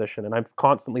that position. And I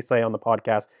constantly say on the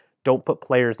podcast, don't put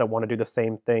players that want to do the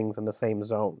same things in the same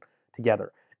zone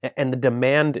together. And the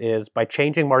demand is, by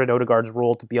changing Martin Odegaard's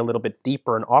role to be a little bit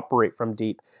deeper and operate from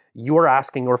deep, you are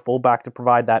asking your fullback to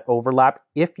provide that overlap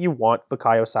if you want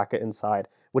Bukayo Saka inside,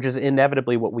 which is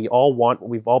inevitably what we all want, what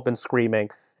we've all been screaming.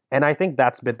 And I think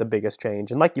that's been the biggest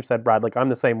change. And like you said, Brad, like I'm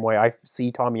the same way. I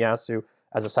see Tomiyasu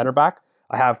as a center back.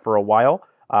 I have for a while.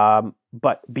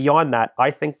 But beyond that,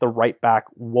 I think the right back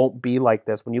won't be like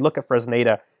this. When you look at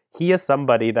Fresneda, he is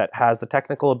somebody that has the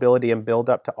technical ability and build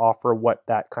up to offer what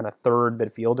that kind of third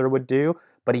midfielder would do,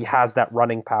 but he has that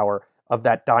running power of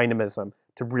that dynamism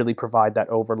to really provide that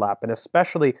overlap. And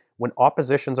especially when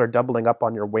oppositions are doubling up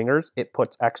on your wingers, it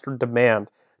puts extra demand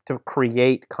to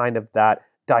create kind of that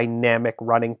dynamic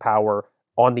running power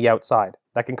on the outside.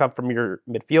 That can come from your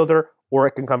midfielder or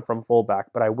it can come from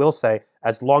fullback. But I will say,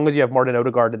 as long as you have Martin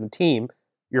Odegaard in the team,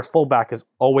 your fullback is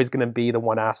always going to be the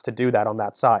one asked to do that on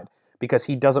that side because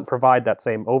he doesn't provide that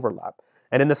same overlap.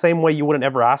 And in the same way you wouldn't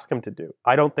ever ask him to do.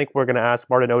 I don't think we're going to ask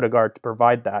Martin Odegaard to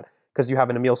provide that because you have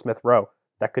an Emile Smith-Rowe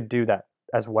that could do that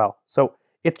as well. So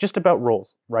it's just about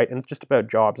roles, right? And it's just about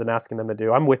jobs and asking them to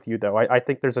do. I'm with you, though. I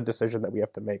think there's a decision that we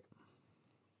have to make.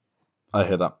 I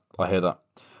hear that.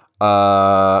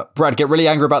 Brad, get really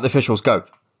angry about the officials. Go.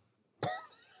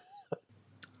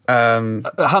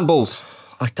 Handballs.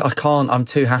 I can't. I'm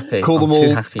too happy. Call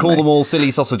them all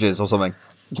silly sausages or something.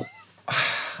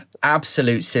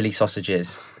 Absolute silly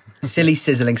sausages. Silly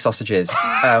sizzling sausages.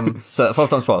 So 5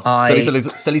 times fast.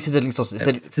 Silly sizzling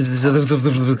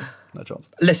sausages. No chance.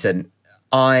 Listen,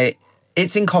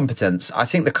 it's incompetence. I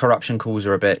think the corruption calls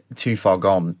are a bit too far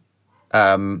gone.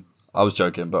 I was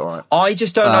joking, but all right. I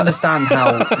just don't understand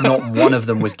how not one of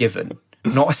them was given.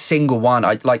 Not a single one.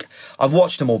 I've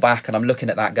watched them all back and I'm looking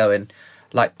at that going,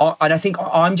 and I think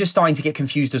I'm just starting to get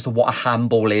confused as to what a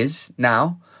handball is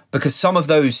now. Because some of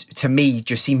those, to me,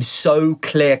 just seem so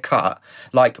clear-cut.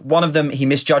 Like, one of them, he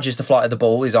misjudges the flight of the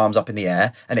ball, his arm's up in the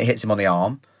air, and it hits him on the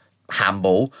arm.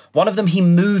 Handball. One of them, he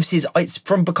moves it's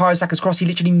from Bukayo Saka's cross, he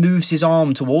literally moves his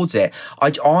arm towards it.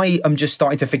 I am just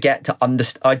starting to forget to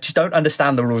understand. I just don't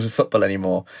understand the rules of football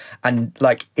anymore. And,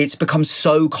 it's become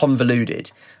so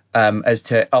convoluted as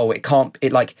to,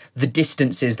 the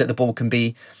distances that the ball can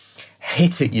be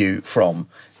hit at you from.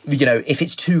 If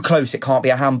it's too close, it can't be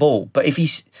a handball. But if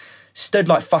he's stood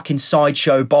like fucking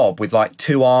Sideshow Bob with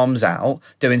 2 arms out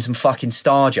doing some fucking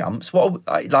star jumps,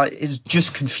 it's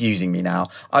just confusing me now.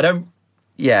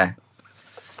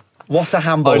 What's a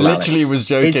handball? I literally was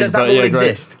joking. Does that all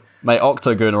exist? Mate,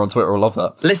 Octogooner on Twitter will love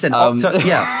that. Listen, Octo,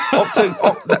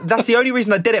 that's the only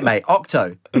reason I did it, mate.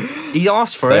 Octo. He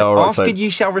asked for it. Ask and you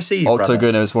shall receive.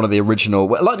 Octogooner is one of the original,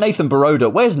 like Nathan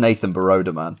Baroda. Where's Nathan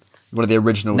Baroda, man? One of the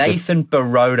original Nathan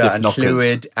Baroda and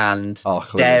Fluid and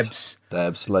Debs.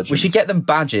 Debs, legends. We should get them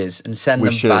badges and send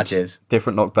them badges.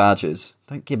 Different knock badges.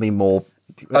 Don't give me more.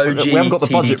 OG we haven't got the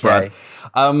budget, TDK.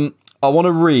 Brad. I want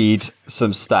to read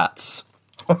some stats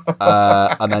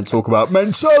and then talk about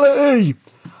mentality.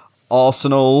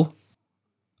 Arsenal,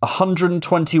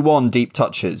 121 deep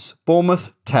touches.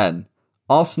 Bournemouth, 10.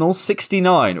 Arsenal,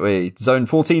 69. Zone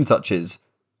 14 touches.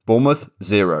 Bournemouth,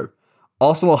 0.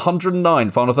 Arsenal 109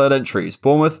 final third entries,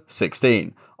 Bournemouth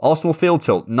 16. Arsenal field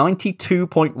tilt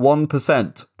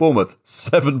 92.1%, Bournemouth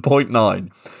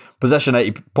 7.9. Possession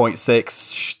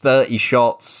 80.6, 30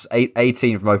 shots,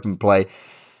 18 from open play.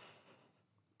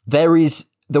 There was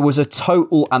a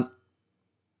total and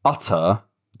utter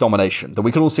domination that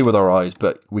we can all see with our eyes,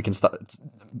 but we can start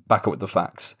back up with the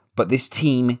facts. But this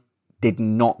team did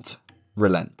not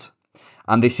relent.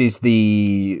 And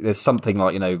there's something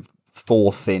like,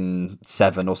 4th in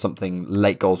 7 or something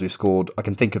late goals we've scored. I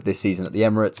can think of this season at the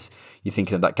Emirates. You're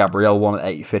thinking of that Gabriel one at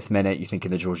 85th minute. You're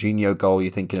thinking of the Jorginho goal.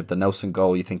 You're thinking of the Nelson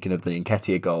goal. You're thinking of the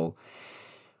Nketiah goal.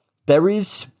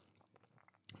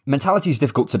 Mentality is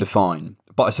difficult to define,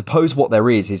 but I suppose what there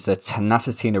is a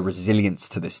tenacity and a resilience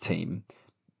to this team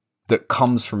that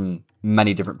comes from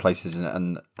many different places.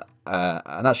 And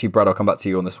actually, Brad, I'll come back to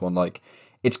you on this one.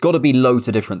 It's got to be loads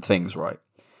of different things, right?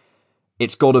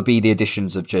 It's got to be the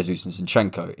additions of Jesus and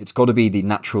Zinchenko. It's got to be the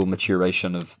natural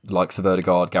maturation of the likes of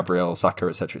Odegaard, Gabriel, Saka,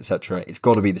 etc., etc. It's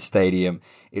got to be the stadium.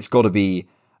 It's got to be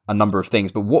a number of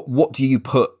things. But what do you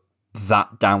put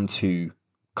that down to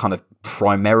kind of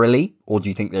primarily? Or do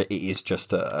you think that it is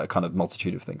just a kind of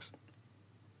multitude of things?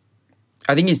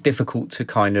 I think it's difficult to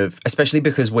kind of, especially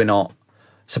because we're not,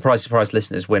 surprise, surprise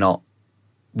listeners, we're not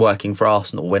working for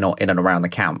Arsenal. We're not in and around the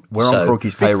camp. We're on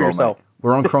Kroenke's payroll, mate.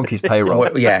 We're on Kroenke's payroll.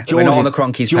 We're not on the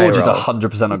Kroenke's payroll. George is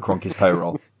 100% on Kroenke's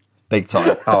payroll. Big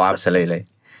time. Oh, absolutely.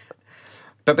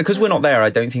 But because we're not there, I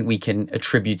don't think we can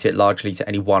attribute it largely to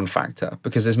any one factor.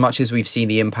 Because as much as we've seen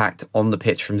the impact on the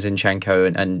pitch from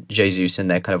Zinchenko and Jesus and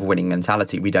their kind of winning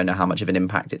mentality, we don't know how much of an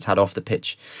impact it's had off the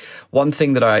pitch. One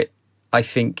thing that I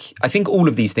think all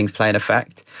of these things play an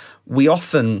effect. We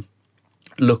often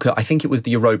look at, I think it was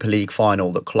the Europa League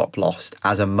final that Klopp lost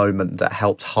as a moment that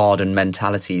helped harden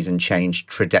mentalities and change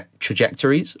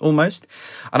trajectories almost.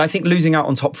 And I think losing out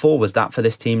on top four was that for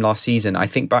this team last season. I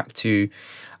think back to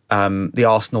the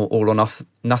Arsenal all or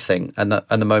nothing and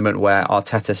the moment where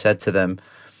Arteta said to them,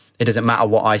 it doesn't matter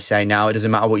what I say now, it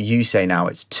doesn't matter what you say now,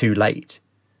 it's too late.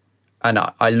 And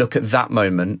I look at that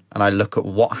moment and I look at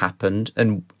what happened,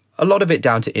 and a lot of it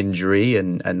down to injury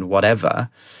and whatever.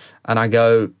 And I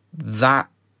go,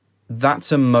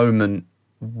 that's a moment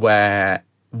where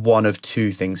one of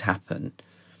two things happen.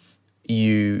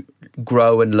 You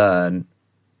grow and learn,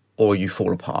 or you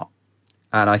fall apart.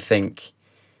 And I think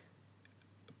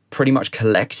pretty much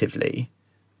collectively,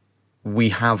 we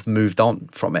have moved on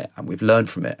from it, and we've learned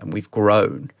from it, and we've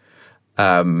grown.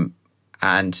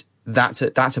 And that's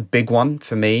a big one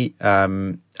for me,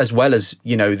 as well as,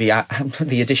 you know,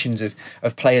 the additions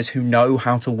of players who know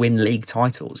how to win league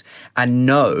titles and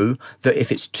know that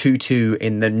if it's 2-2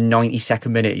 in the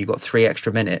 92nd minute, you've got 3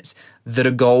 extra minutes, that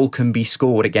a goal can be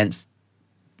scored against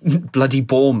bloody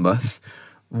Bournemouth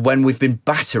when we've been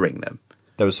battering them.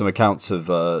 There was some accounts of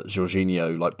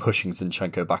Jorginho like pushing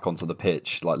Zinchenko back onto the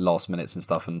pitch, like last minutes and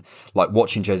stuff, and like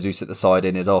watching Jesus at the side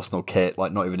in his Arsenal kit,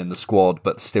 like not even in the squad,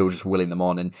 but still just willing them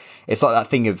on. And it's like that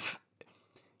thing of,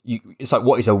 it's like,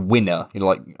 what is a winner? You know,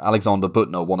 like Alexander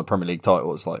Moneypenny won a Premier League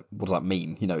title. It's like, what does that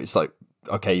mean? You know, it's like,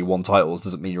 okay, you won titles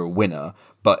doesn't mean you're a winner,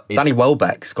 but it's, Danny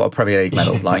Welbeck's got a Premier League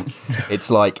medal. Like, it's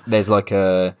like there's like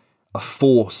a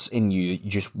force in you. You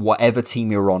just, whatever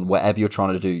team you're on, whatever you're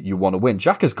trying to do, you want to win.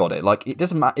 Xhaka's got it. Like, it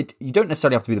doesn't matter. You don't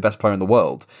necessarily have to be the best player in the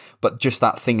world, but just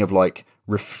that thing of like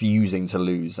refusing to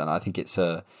lose. And I think it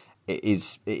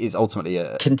is ultimately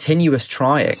a continuous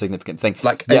trying, a significant thing.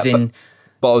 Like, as in,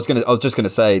 but I was just gonna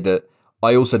say that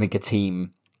I also think a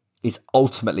team is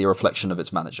ultimately a reflection of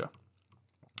its manager,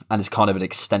 and it's kind of an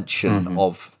extension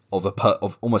of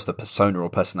almost a persona or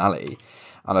personality.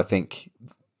 And I think,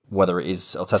 whether it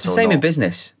is Arteta, it's the same in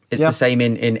business. It's the same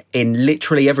in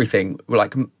literally everything.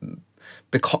 Like,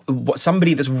 because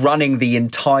somebody that's running the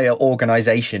entire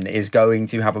organization is going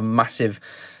to have a massive,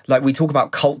 like, we talk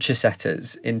about culture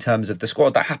setters in terms of the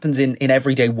squad. That happens in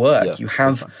everyday work. Yeah, you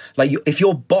have, like, if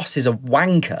your boss is a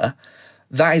wanker,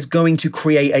 that is going to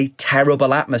create a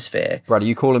terrible atmosphere. Brad, are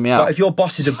you calling me out? But if your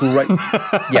boss is a great...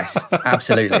 Yes,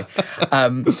 absolutely.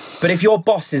 But if your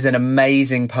boss is an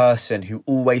amazing person who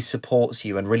always supports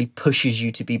you and really pushes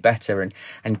you to be better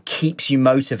and keeps you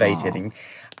motivated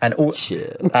and all...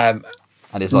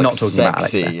 And it's like not talking about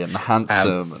sexy and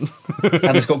handsome.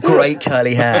 And it's got great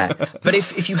curly hair. But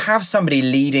if you have somebody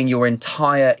leading your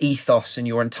entire ethos and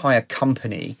your entire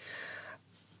company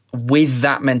with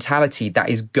that mentality, that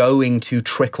is going to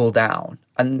trickle down.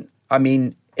 And I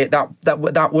mean,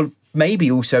 that will maybe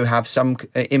also have some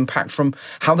impact from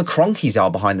how the Cronkies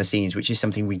are behind the scenes, which is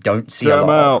something we don't see a lot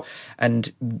of.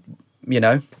 And, you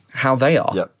know, how they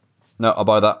are. Yeah. No, I'll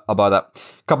buy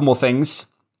that. Couple more things.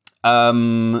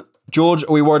 George,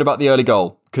 are we worried about the early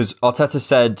goal? Because Arteta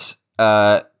said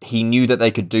he knew that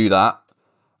they could do that.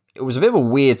 It was a bit of a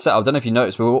weird setup. I don't know if you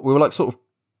noticed. We were like sort of...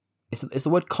 Is the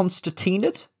word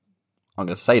concertinaed? I'm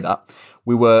going to say that.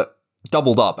 We were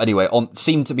doubled up anyway.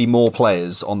 Seemed to be more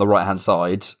players on the right-hand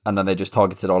side, and then they just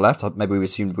targeted our left. Maybe we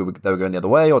assumed they were going the other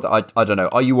way, or I don't know.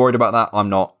 Are you worried about that? I'm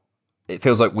not. It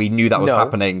feels like we knew that was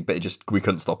happening, but we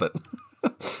couldn't stop it.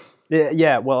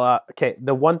 Yeah, well, okay.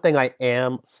 The one thing I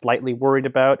am slightly worried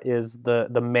about is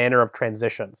the manner of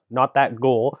transitions. Not that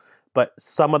goal, but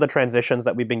some of the transitions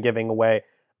that we've been giving away.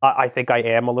 I think I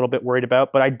am a little bit worried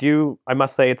about, but I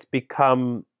must say it's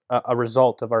become a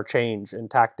result of our change in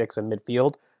tactics in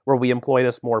midfield, where we employ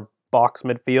this more box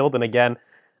midfield. And again,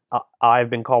 I've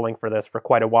been calling for this for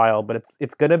quite a while, but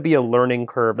it's going to be a learning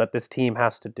curve that this team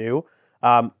has to do.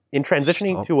 In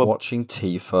transitioning watching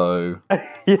Tifo.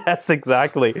 Yes,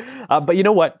 exactly. But you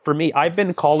know what? For me, I've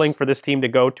been calling for this team to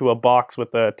go to a box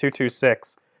with a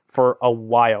 2-2-6 for a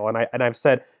while, and I've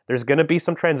said there's going to be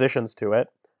some transitions to it.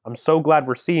 I'm so glad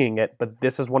we're seeing it, but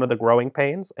this is one of the growing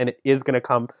pains, and it is going to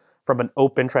come from an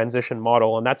open transition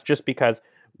model, and that's just because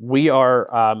we are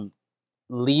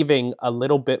leaving a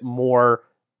little bit more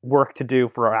work to do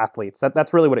for our athletes.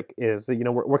 That's really what it is. You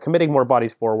know, we're committing more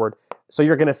bodies forward, so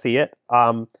you're going to see it.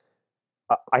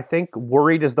 I think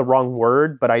worried is the wrong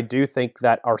word, but I do think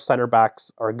that our center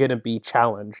backs are going to be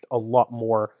challenged a lot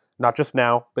more, not just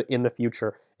now, but in the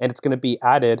future. And it's going to be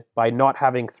added by not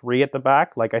having 3 at the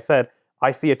back. Like I said,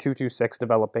 I see a 2-2-6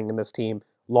 developing in this team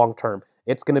long term.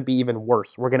 It's going to be even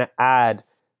worse. We're going to add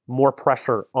more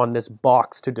pressure on this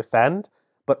box to defend,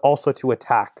 but also to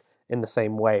attack in the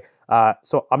same way.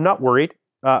 So I'm not worried.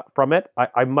 from it.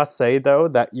 I must say, though,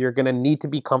 that you're going to need to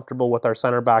be comfortable with our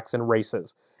center backs in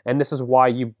races. And this is why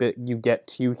you get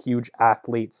two huge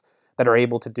athletes that are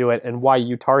able to do it, and why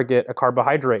you target a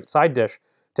carbohydrate side dish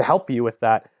to help you with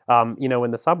that,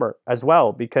 in the summer as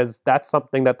well, because that's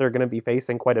something that they're going to be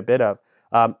facing quite a bit of.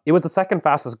 It was the second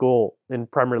fastest goal in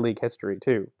Premier League history,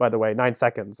 too, by the way, 9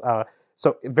 seconds.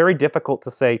 So very difficult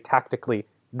to say tactically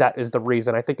that is the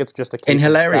reason. I think it's just a case in of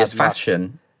hilarious bad luck.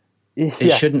 fashion.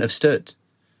 It shouldn't have stood.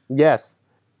 Yes.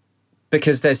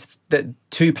 Because there's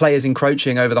two players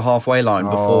encroaching over the halfway line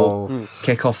before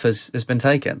kickoff has been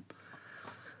taken.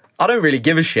 I don't really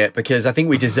give a shit because I think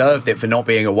we deserved it for not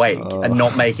being awake and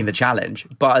not making the challenge.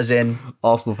 But as in...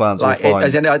 Arsenal fans like, will find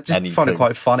I just anything. find it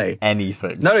quite funny.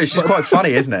 Anything. No, it's just quite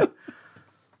funny, isn't it?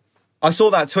 I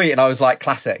saw that tweet and I was like,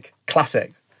 classic.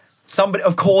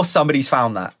 Of course somebody's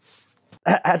found that.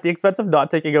 At the expense of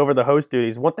not taking over the host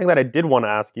duties, one thing that I did want to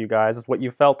ask you guys is what you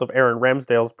felt of Aaron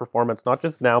Ramsdale's performance, not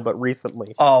just now, but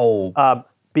recently.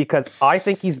 Because I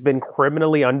think he's been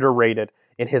criminally underrated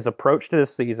in his approach to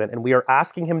this season, and we are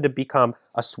asking him to become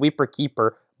a sweeper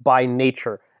keeper by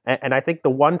nature. And I think the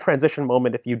one transition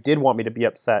moment, if you did want me to be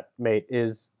upset, mate,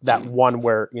 is that one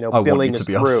where, Billing is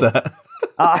through.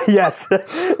 Yes.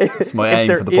 It's my aim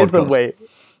for the podcast. Is a way.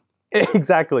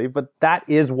 Exactly, but that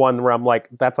is one where I'm like,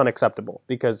 that's unacceptable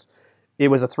because it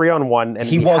was a 3-on-1 and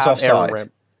he was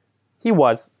offside. He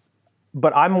was,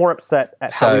 but I'm more upset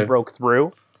at how he broke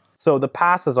through. So the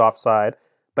pass is offside,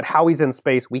 but how he's in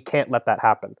space, we can't let that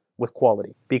happen with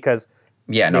quality because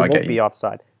it won't be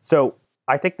offside. So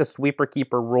I think the sweeper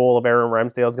keeper role of Aaron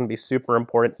Ramsdale is going to be super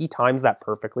important. He times that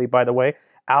perfectly, by the way.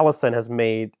 Alisson has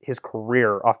made his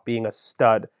career off being a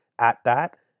stud at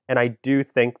that. And I do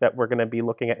think that we're going to be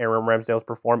looking at Aaron Ramsdale's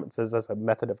performances as a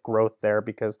method of growth there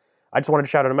because I just wanted to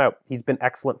shout him out. He's been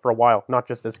excellent for a while, not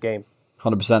just this game.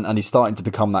 100%. And he's starting to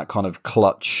become that kind of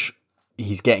clutch.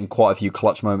 He's getting quite a few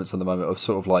clutch moments at the moment of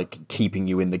sort of like keeping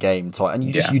you in the game. And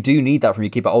you do need that from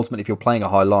your keeper. Ultimately, if you're playing a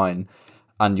high line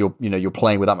and you're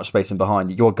playing with that much space in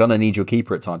behind, you're going to need your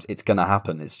keeper at times. It's going to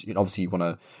happen. It's obviously you want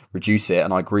to reduce it.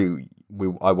 And I agree.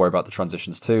 I worry about the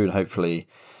transitions too. And hopefully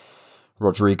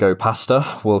Rodrigo Pasta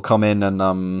will come in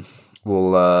and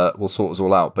will sort us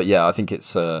all out. But yeah, I think it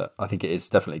is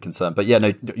definitely a concern. But yeah,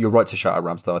 no, you're right to shout out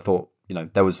Ramsdale. I thought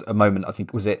there was a moment. I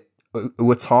think was it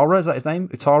Ouattara? Is that his name?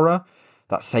 Ouattara?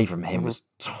 That save from him was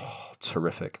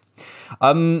terrific.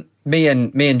 Me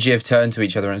and Jiv turned to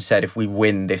each other and said, if we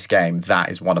win this game, that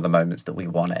is one of the moments that we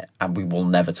won it, and we will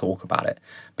never talk about it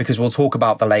because we'll talk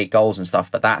about the late goals and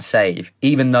stuff. But that save,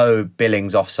 even though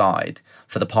Billing's offside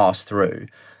for the pass through.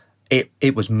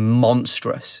 It was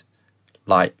monstrous.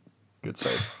 Good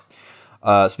save.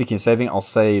 Speaking of saving, I'll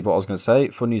save what I was going to say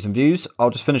for news and views. I'll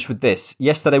just finish with this.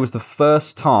 Yesterday was the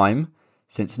first time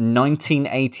since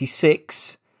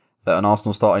 1986 that an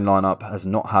Arsenal starting lineup has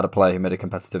not had a player who made a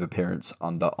competitive appearance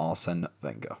under Arsene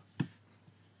Wenger.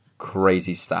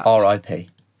 Crazy stat. R.I.P.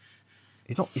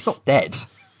 He's not dead.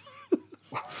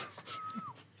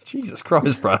 Jesus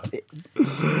Christ, Brad.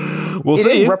 We'll see.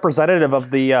 It is representative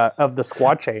of the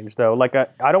squad change, though.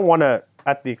 I don't want to,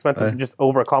 at the expense of just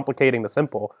overcomplicating the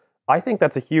simple. I think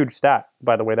that's a huge stat,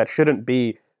 by the way, that shouldn't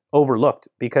be overlooked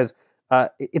because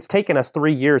it's taken us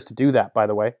 3 years to do that. By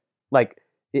the way,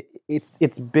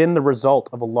 it's been the result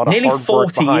of a lot of nearly hard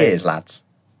work 40 years, lads.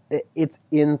 It's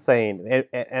insane,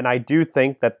 and I do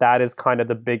think that is kind of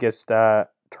the biggest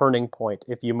turning point,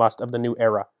 if you must, of the new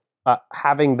era.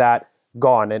 Having that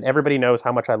gone, and everybody knows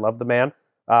how much I love the man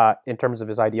in terms of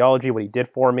his ideology, what he did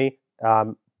for me.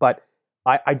 But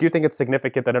I do think it's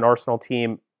significant that an Arsenal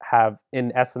team have,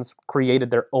 in essence, created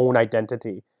their own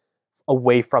identity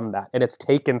away from that. And it's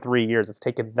taken 3 years. It's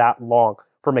taken that long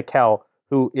for Mikel,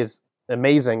 who is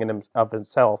amazing of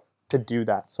himself, to do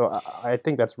that. So I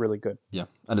think that's really good. Yeah,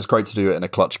 and it's great to do it in a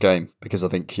clutch game because I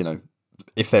think,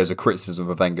 if there's a criticism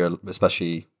of Wenger,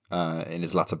 especially in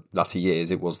his latter years,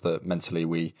 it was that mentally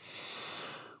we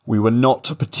were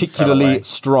not particularly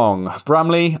strong.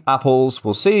 Bramley, Apples,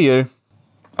 we'll see you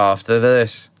after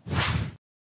this.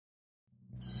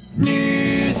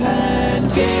 News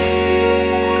and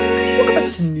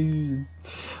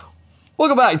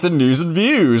Welcome back to News and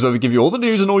Views, where we give you all the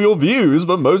news and all your views,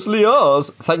 but mostly ours.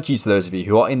 Thank you to those of you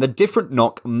who are in the Different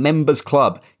Knock Members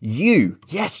Club. You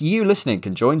listening,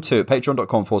 can join too at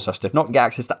patreon.com/different and get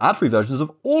access to ad-free versions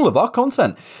of all of our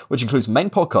content, which includes main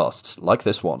podcasts like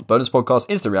this one, bonus podcasts,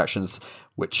 instant reactions,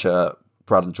 which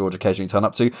Brad and George occasionally turn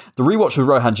up to, the rewatch with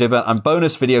Rohan Jiva, and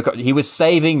bonus video. He was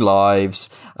saving lives.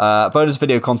 Bonus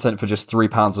video content for just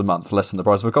 £3 a month, less than the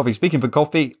price of a coffee. Speaking for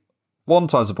coffee,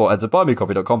 one-time support, head to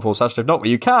buymeacoffee.com/different, where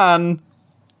you can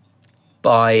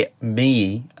buy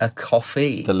me a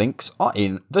coffee. The links are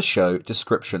in the show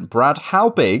description. Brad, how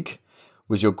big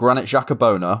was your Granit Xhaka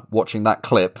boner watching that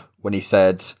clip when he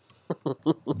said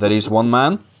there is one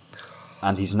man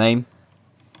and his name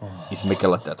is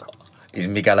Mikel Arteta? Is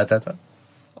Miguel Arteta?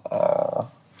 Oh.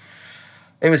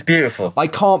 It was beautiful. I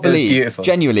can't believe,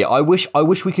 genuinely, I wish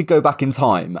we could go back in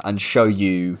time and show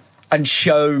you... And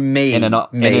show me in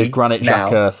a Granit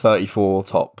Xhaka 34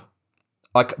 top.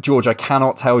 George, I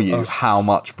cannot tell you how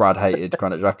much Brad hated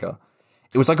Granit Xhaka.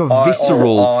 It was like a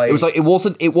visceral... it was like it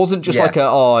wasn't just like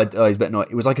he's better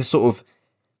not. It was like a sort of...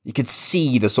 You could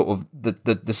see the sort of...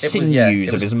 The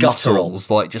sinews of his muscles,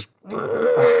 like just...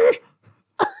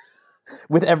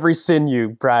 With every sinew,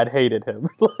 Brad hated him.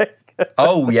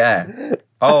 Oh, yeah.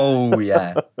 Oh,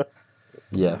 yeah.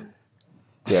 Yeah.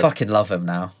 I fucking love him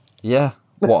now. Yeah.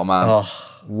 What a man.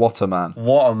 What a man.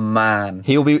 What a man.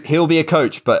 He'll be a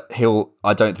coach, but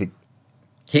I don't think...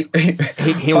 He'll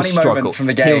funny struggle moment from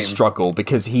the game. He'll struggle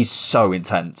because he's so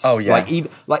intense. Oh, yeah.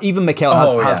 Even Mikel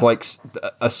has like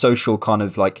a social kind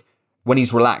of like... When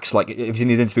he's relaxed, like if he's in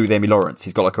his interview with Amy Lawrence,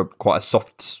 he's got like quite a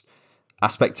soft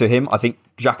aspect to him. I think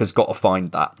Xhaka's got to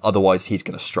find that. Otherwise, he's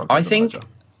going to struggle. I think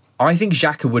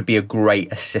Xhaka would be a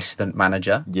great assistant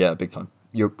manager. Yeah, big time.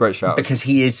 You're a great shout. Because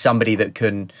he is somebody that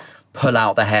can pull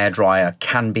out the hairdryer,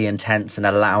 can be intense and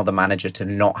allow the manager to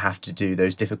not have to do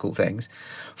those difficult things.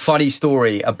 Funny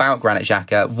story about Granit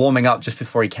Xhaka, warming up just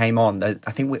before he came on. I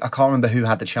can't remember who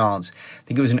had the chance. I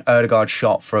think it was an Ødegaard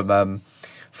shot from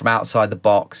outside the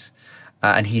box.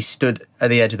 And he stood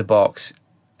at the edge of the box,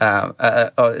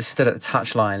 stood at the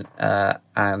touchline,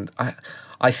 and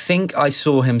I think I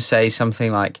saw him say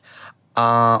something like,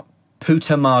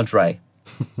 puta madre,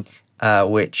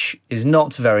 which is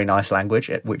not very nice language,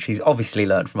 which he's obviously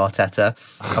learned from Arteta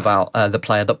about the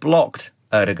player that blocked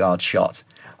Ødegaard's shot.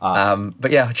 But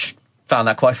yeah, I just found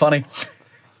that quite funny.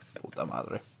 Puta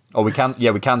madre. Oh, we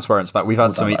can swear in Spanish. We've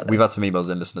had some emails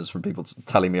and listeners from people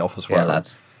telling me off for swearing. Yeah,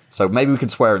 lads. So maybe we could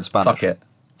swear in Spanish. Fuck it.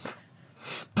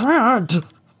 Brad.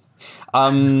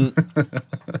 I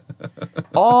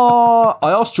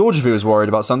asked George if he was worried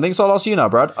about something, so I'll ask you now,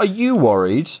 Brad. Are you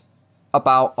worried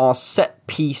about our set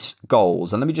piece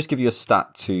goals? And let me just give you a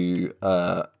stat to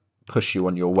push you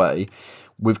on your way.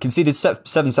 We've conceded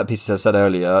 7 set pieces, as I said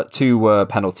earlier. 2 were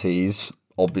penalties.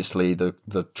 Obviously, the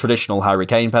traditional Harry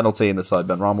Kane penalty and the side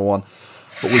Ben Rama one.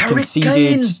 But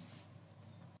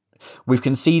we've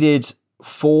conceded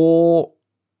 4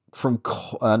 from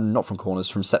not from corners,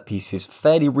 from set pieces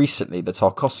fairly recently. The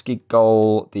Tarkowski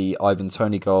goal, the Ivan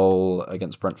Toney goal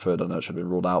against Brentford. I know it should have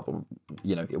been ruled out, but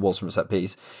it was from a set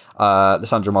piece.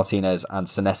 Lisandro Martinez and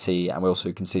Senesi, and we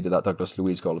also conceded that Douglas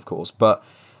Luiz goal, of course. But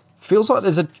feels like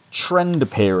there's a trend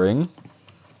appearing.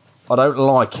 I don't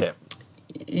like it.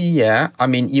 Yeah, I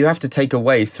mean, you have to take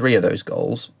away 3 of those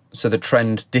goals, so the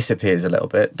trend disappears a little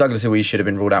bit. Douglas Luiz should have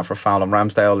been ruled out for a foul on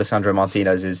Ramsdale. Lisandro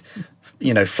Martinez is,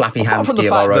 flappy handsky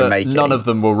of our own making. None of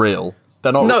them were real.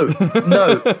 They're not. No.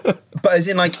 But as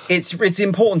in, like, it's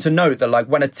important to note that, like,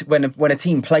 when a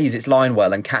team plays its line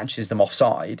well and catches them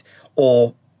offside,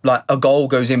 or like a goal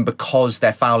goes in because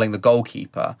they're fouling the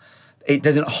goalkeeper, it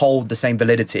doesn't hold the same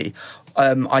validity.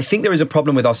 I think there is a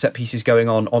problem with our set pieces going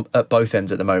on at both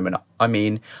ends at the moment. I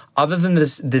mean, other than the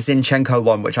Zinchenko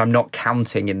one, which I'm not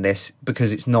counting in this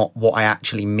because it's not what I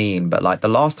actually mean, but like the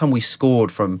last time we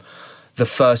scored from the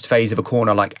first phase of a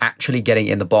corner, like actually getting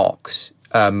in the box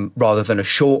rather than a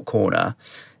short corner,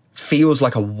 feels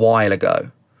like a while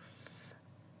ago.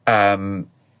 And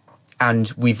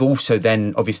we've also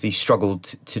then obviously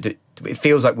struggled to it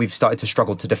feels like we've started to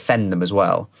struggle to defend them as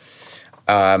well.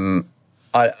 I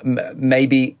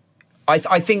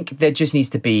think there just needs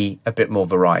to be a bit more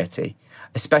variety,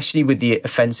 especially with the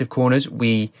offensive corners.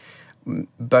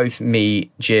 Both me,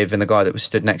 Jiv, and the guy that was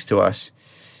stood next to us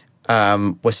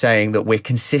were saying that we're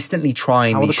consistently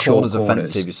trying these short corners.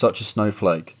 Offensive? You're such a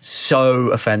snowflake. So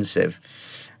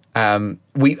offensive. And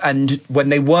when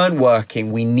they weren't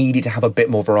working, we needed to have a bit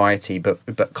more variety, but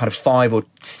kind of 5 or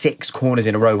 6 corners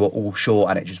in a row were all short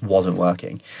and it just wasn't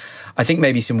working. I think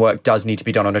maybe some work does need to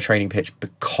be done on a training pitch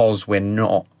because we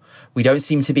don't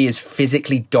seem to be as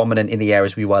physically dominant in the air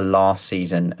as we were last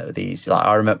season.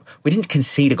 I remember we didn't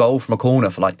concede a goal from a corner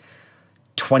for like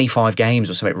 25 games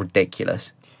or something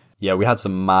ridiculous. Yeah, we had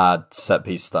some mad set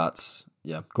piece stats.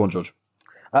 Yeah, go on, George.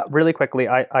 Really quickly,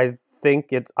 I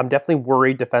think I'm definitely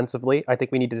worried defensively. I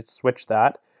think we need to switch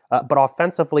that. But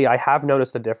offensively, I have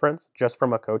noticed a difference just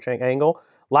from a coaching angle.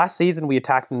 Last season, we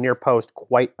attacked the near post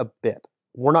quite a bit.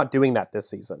 We're not doing that this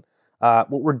season.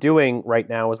 what we're doing right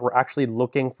now is we're actually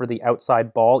looking for the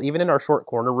outside ball. Even in our short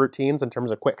corner routines, in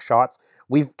terms of quick shots,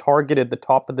 we've targeted the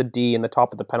top of the D and the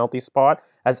top of the penalty spot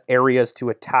as areas to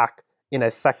attack in a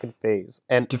second phase.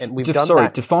 And we've done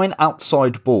that. Define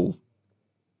outside ball.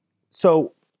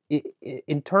 So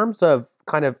in terms of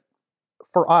kind of,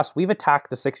 for us, we've attacked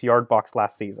the 6-yard box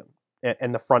last season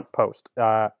and the front post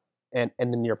and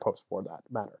the near post for that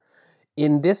matter.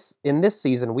 In this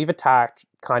season, we've attacked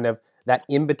kind of that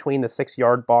in between the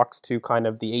 6-yard box to kind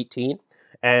of the 18.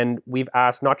 And we've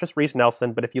asked not just Reece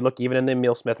Nelson, but if you look even in the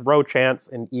Emile Smith-Rowe chance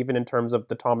and even in terms of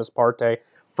the Thomas Partey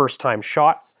first-time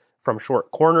shots from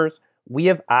short corners, we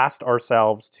have asked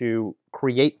ourselves to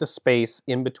create the space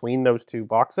in between those two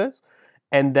boxes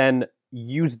and then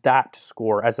use that to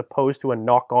score as opposed to a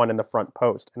knock-on in the front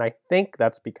post. And I think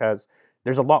that's because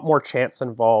there's a lot more chance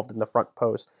involved in the front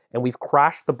post, and we've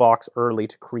crashed the box early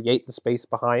to create the space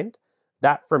behind.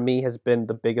 That, for me, has been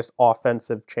the biggest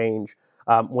offensive change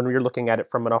when we're looking at it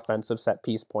from an offensive set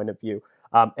piece point of view.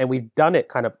 And we've done it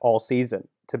kind of all season,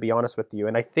 to be honest with you.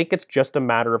 And I think it's just a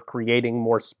matter of creating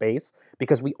more space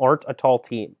because we aren't a tall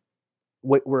team.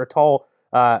 We're a tall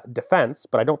defense,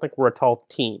 but I don't think we're a tall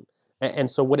team. And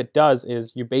so what it does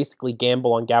is you basically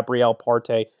gamble on Gabriel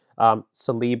Partey,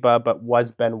 Saliba, but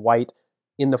was Ben White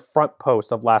in the front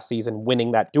post of last season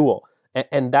winning that duel.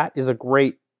 And that is a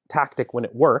great tactic when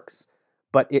it works,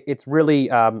 but it's really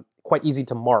quite easy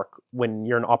to mark when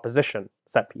you're an opposition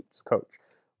set piece coach.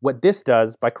 What this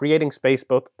does, by creating space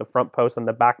both at the front post and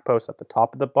the back post at the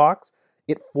top of the box,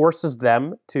 it forces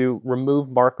them to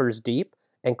remove markers deep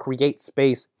and create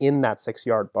space in that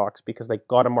 6-yard box because they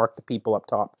got to mark the people up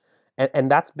top.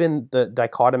 And that's been the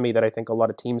dichotomy that I think a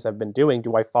lot of teams have been doing.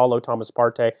 Do I follow Thomas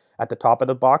Partey at the top of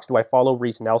the box? Do I follow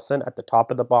Reece Nelson at the top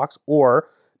of the box? Or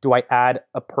do I add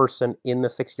a person in the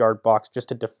 6-yard box just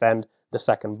to defend the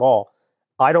second ball?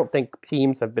 I don't think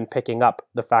teams have been picking up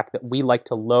the fact that we like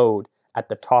to load at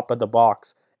the top of the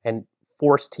box and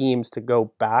force teams to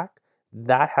go back.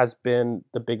 That has been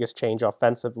the biggest change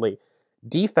offensively.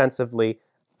 Defensively,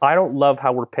 I don't love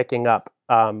how we're picking up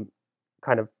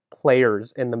kind of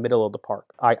players in the middle of the park.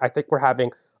 I think we're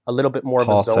having a little bit more of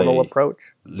a zonal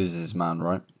approach. Loses his man,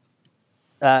 right?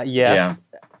 Yeah.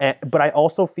 But I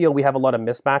also feel we have a lot of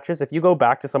mismatches. If you go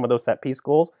back to some of those set piece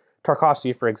goals,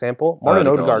 Tarkovsky, for example, Martin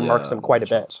Odegaard marks him quite a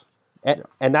bit.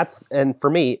 And for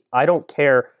me, I don't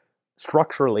care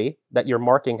structurally that you're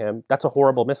marking him. That's a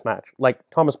horrible mismatch. Like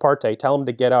Thomas Partey, tell him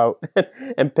to get out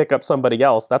and pick up somebody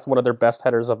else. That's one of their best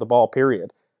headers of the ball, period.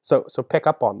 So pick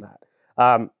up on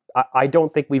that. I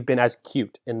don't think we've been as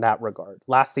cute in that regard.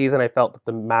 Last season, I felt that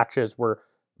the matches were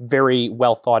very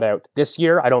well thought out. This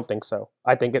year, I don't think so.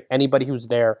 I think anybody who's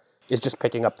there is just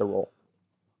picking up the role.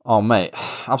 Oh, mate.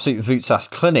 Absolute Voutsas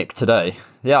clinic today.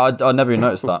 Yeah, I never even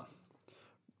noticed that.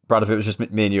 Brad, if it was just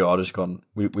me and you, I'd just gone,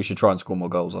 we should try and score more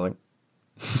goals, I think.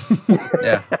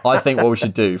 Yeah. I think what we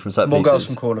should do from set more pieces goals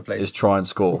from corner, please. is try and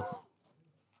score.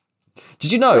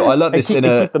 Did you know I learnt this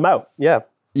keep them out, yeah.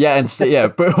 Yeah,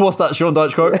 but what's that Sean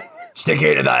Dyche quote? Stick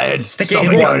it in that head. Stick it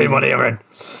in going anybody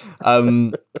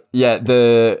in. Yeah,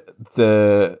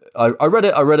 I read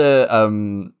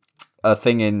a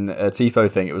thing in a Tifo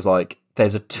thing. It was like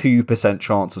there's a 2%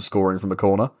 chance of scoring from a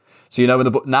corner. So you know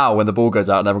when the ball goes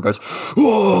out and everyone goes,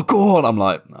 oh, go on. I'm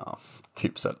like, no,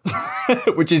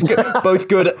 2%, which is good. both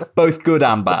good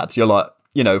and bad. You're like,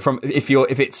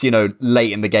 if it's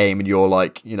late in the game and you're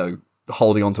like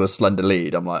holding on to a slender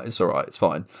lead, I'm like, it's all right, it's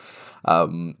fine.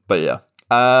 But yeah.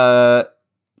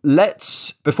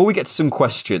 Before we get to some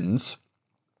questions,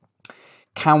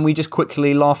 can we just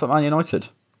quickly laugh at Man United?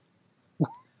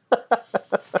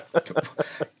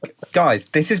 Guys,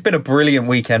 this has been a brilliant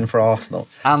weekend for Arsenal.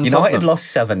 And United Tottenham.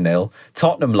 lost 7-0.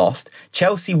 Tottenham lost.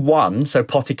 Chelsea won, so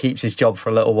Potter keeps his job for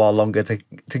a little while longer to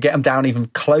get them down even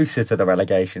closer to the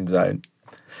relegation zone.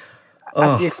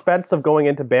 At the expense of going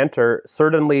into banter,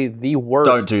 certainly the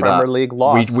worst Premier League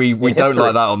loss. We don't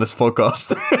like that on this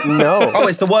podcast. No. Oh,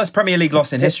 it's the worst Premier League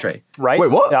loss in history. Right?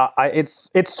 Wait, what?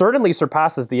 It certainly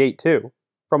surpasses the 8-2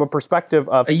 from a perspective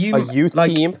of a youth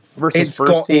team versus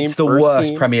first team. It's the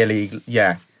worst Premier League.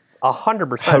 Yeah,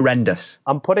 100%. Horrendous.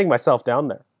 I'm putting myself down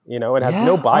there. It has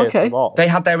no bias involved. They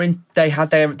had their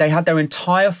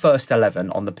entire first 11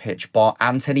 on the pitch, bar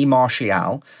Anthony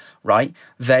Martial. Right,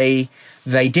 they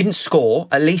didn't score.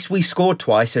 At least we scored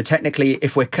twice. So technically,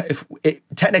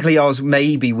 technically ours,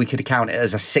 maybe we could count it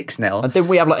as a 6-0. And then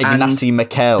we have like Ignacy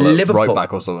Mikel at right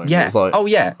back or something. Yeah. It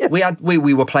was like,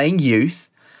 We were playing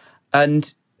youth,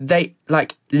 and they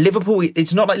Liverpool.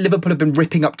 It's not like Liverpool have been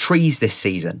ripping up trees this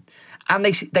season, and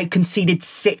they conceded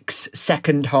 6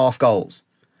 second half goals.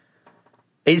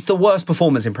 It's the worst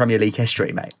performance in Premier League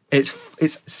history, mate.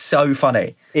 It's so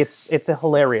funny. It's a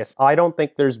hilarious. I don't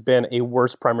think there's been a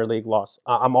worse Premier League loss.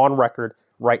 I'm on record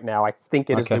right now. I think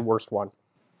it is the worst one.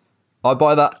 I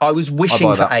buy that. I was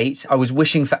wishing for 8. I was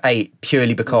wishing for 8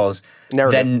 purely because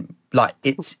then, like,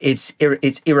 it's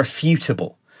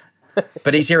irrefutable.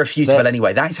 But it's irrefutable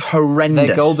anyway. That's horrendous.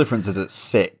 Their goal difference is at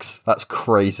 6. That's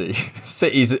crazy.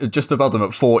 City's just above them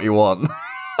at 41.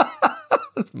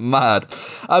 That's mad.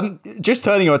 Just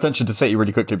turning your attention to City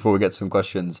really quickly before we get to some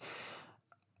questions.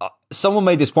 Someone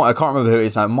made this point. I can't remember who it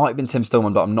is now. It might have been Tim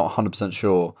Stillman, but I'm not 100%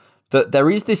 sure. That there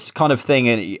is this kind of thing,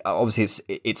 and obviously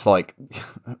it's like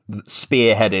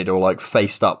spearheaded or like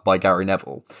faced up by Gary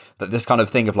Neville. That this kind of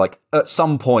thing of like, at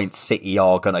some point, City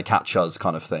are going to catch us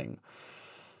kind of thing.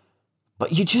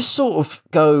 But you just sort of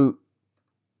go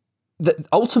that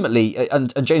ultimately,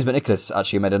 and James McNicholas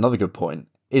actually made another good point,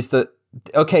 is that,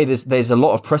 okay, there's a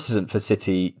lot of precedent for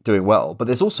City doing well, but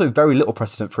there's also very little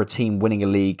precedent for a team winning a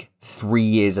league 3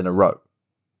 years in a row.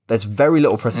 There's very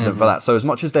little precedent for that. So as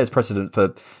much as there's precedent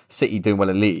for City doing well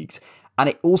in leagues, and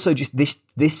it also just this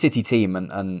City team,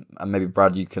 and maybe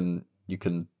Brad, you can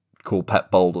call Pep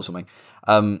bold or something.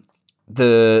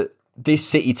 This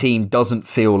City team doesn't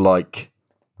feel like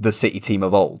the City team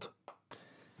of old.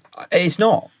 It's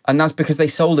not. And that's because they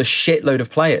sold a shitload of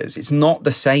players. It's not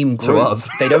the same group. To us.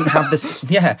 They don't have this.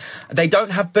 Yeah, they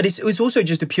don't have. But it's also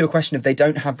just a pure question of they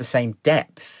don't have the same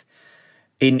depth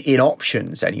in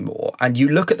options anymore. And you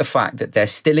look at the fact that they're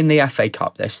still in the FA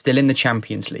Cup, they're still in the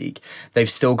Champions League. They've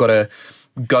still got to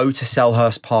go to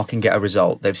Selhurst Park and get a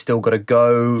result. They've still got to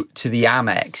go to the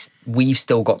Amex. We've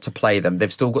still got to play them.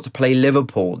 They've still got to play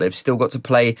Liverpool. They've still got to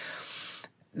play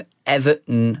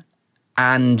Everton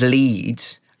and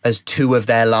Leeds as 2 of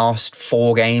their last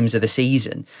 4 games of the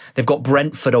season. They've got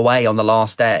Brentford away on the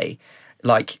last day.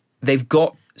 Like, they've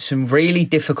got some really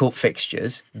difficult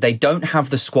fixtures. They don't have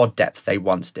the squad depth they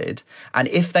once did. And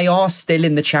if they are still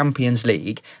in the Champions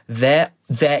League, their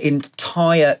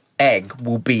entire egg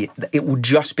will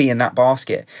just be in that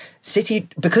basket. City,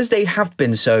 because they have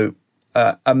been so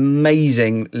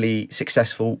amazingly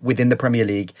successful within the Premier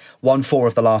League, won 4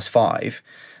 of the last 5,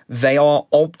 they are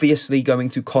obviously going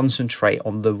to concentrate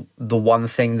on the one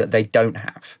thing that they don't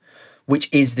have, which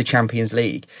is the Champions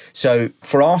League. So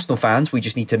for Arsenal fans, we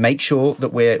just need to make sure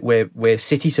that we're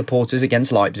City supporters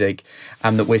against Leipzig,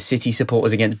 and that we're City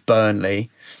supporters against Burnley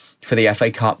for the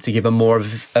FA Cup to give them more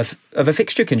of a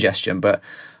fixture congestion. But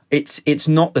it's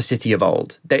not the City of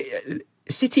old.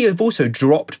 City have also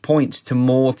dropped points to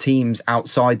more teams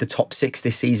outside the top 6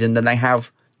 this season than they have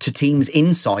to teams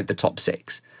inside the top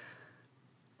 6.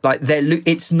 Like,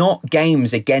 it's not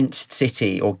games against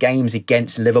City or games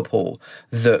against Liverpool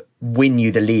that win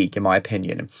you the league, in my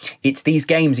opinion. It's these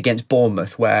games against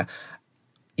Bournemouth where,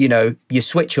 you know, you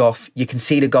switch off, you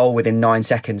concede a goal within 9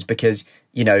 seconds because,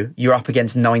 you know, you're up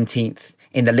against 19th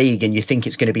in the league and you think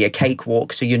it's going to be a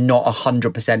cakewalk, so you're not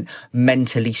 100%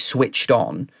 mentally switched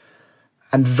on.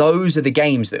 And those are the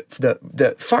games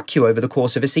that fuck you over the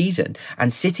course of a season.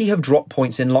 And City have dropped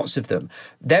points in lots of them.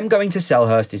 Them going to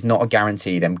Selhurst is not a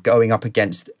guarantee. Them going up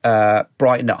against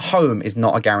Brighton at home is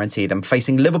not a guarantee. Them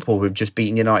facing Liverpool, who've just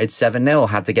beaten United 7-0,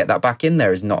 had to get that back in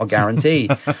there, is not a guarantee.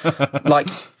 Like,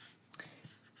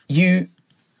 you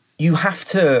have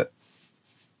to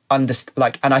understand.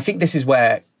 Like, and I think this is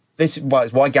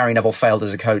why Gary Neville failed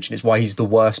as a coach, and it's why he's the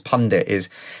worst pundit. Is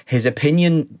his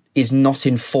opinion is not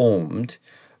informed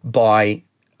by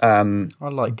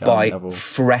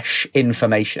fresh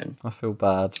information. I feel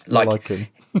bad. Like, I like him.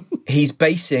 he's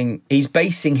basing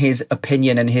his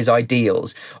opinion and his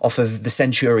ideals off of the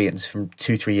Centurions from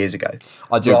 2-3 years ago.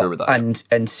 I do agree with that.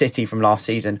 And City from last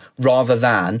season, rather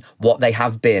than what they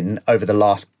have been over the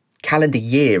last calendar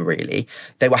year, really.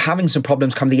 They were having some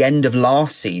problems come the end of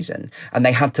last season, and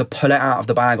they had to pull it out of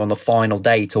the bag on the final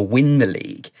day to win the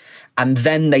league. And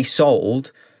then they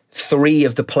sold 3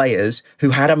 of the players who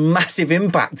had a massive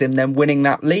impact in them winning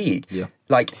that league. Yeah.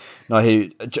 Like, no,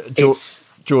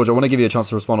 George, I want to give you a chance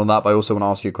to respond on that, but I also want to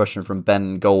ask you a question from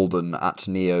Ben Golden at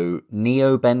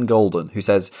Neo Ben Golden, who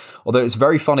says, although it's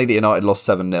very funny that United lost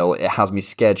 7-0, it has me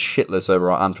scared shitless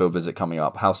over our Anfield visit coming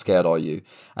up. How scared are you?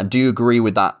 And do you agree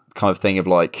with that kind of thing of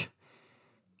like,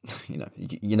 you know,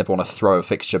 you never want to throw a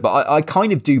fixture, but I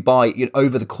kind of do buy, you know,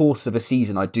 over the course of a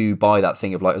season, I do buy that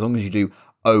thing of like, as long as you do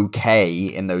okay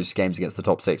in those games against the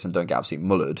top 6 and don't get absolutely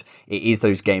mullered, it is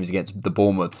those games against the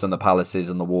Bournemouths and the Palaces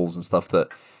and the Wolves and stuff that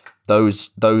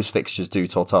those fixtures do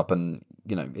tot up, and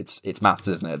you know it's maths,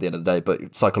 isn't it, at the end of the day?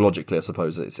 But psychologically, I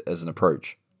suppose it's as an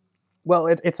approach. Well,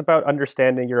 it's about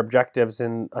understanding your objectives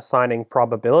and assigning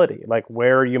probability. Like,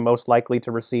 where are you most likely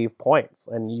to receive points?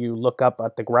 And you look up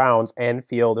at the grounds.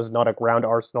 Anfield is not a ground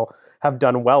Arsenal have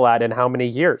done well at in how many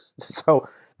years? So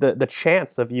the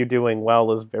chance of you doing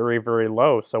well is very, very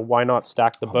low. So why not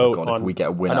stack the boat God, on if we get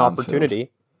a win an at Anfield.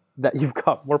 opportunity that you've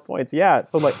got more points? Yeah.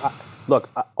 So, like, look,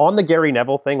 on the Gary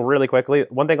Neville thing, really quickly,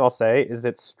 one thing I'll say is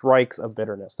it strikes of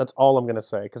bitterness. That's all I'm going to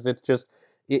say, because it's just...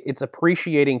 it's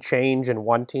appreciating change in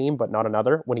one team, but not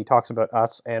another, when he talks about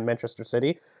us and Manchester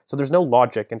City. So there's no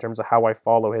logic in terms of how I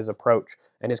follow his approach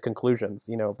and his conclusions,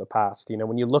 of the past.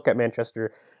 When you look at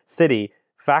Manchester City,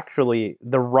 factually,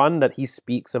 the run that he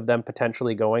speaks of them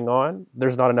potentially going on,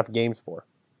 there's not enough games for.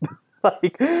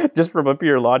 Like, just from a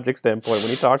pure logic standpoint,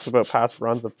 when he talks about past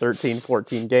runs of 13,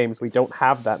 14 games, we don't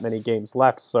have that many games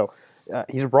left. So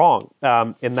he's wrong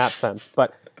in that sense.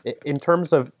 But in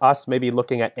terms of us maybe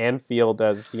looking at Anfield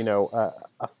as,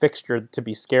 a fixture to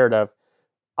be scared of,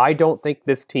 I don't think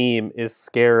this team is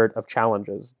scared of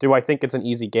challenges. Do I think it's an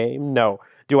easy game? No.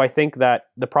 Do I think that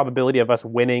the probability of us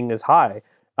winning is high?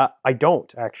 I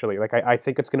don't, actually. Like, I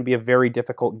think it's going to be a very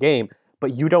difficult game,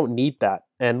 but you don't need that.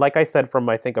 And like I said from,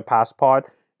 I think, a past pod,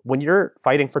 when you're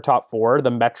fighting for top 4,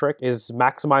 the metric is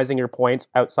maximizing your points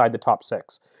outside the top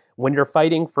 6. When you're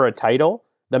fighting for a title,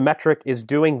 the metric is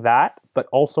doing that, but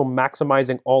also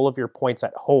maximizing all of your points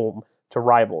at home to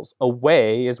rivals.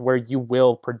 Away is where you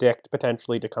will predict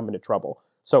potentially to come into trouble.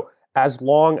 So as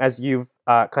long as you've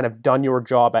kind of done your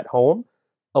job at home,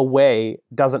 away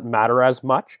doesn't matter as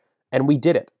much. And we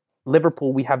did it.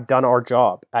 Liverpool, we have done our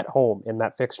job at home in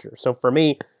that fixture. So for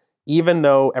me, even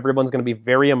though everyone's going to be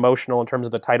very emotional in terms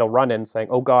of the title run-in, saying,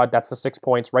 oh God, that's the 6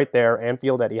 points right there,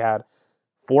 Anfield that he had.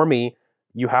 For me,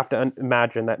 you have to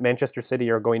imagine that Manchester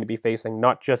City are going to be facing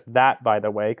not just that, by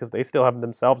the way, because they still have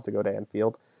themselves to go to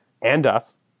Anfield, and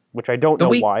us, which I don't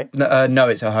know why. No,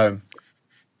 it's at home.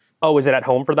 Oh, is it at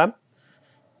home for them?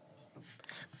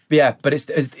 Yeah, but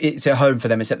it's at home for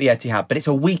them. It's at the Etihad, but it's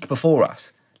a week before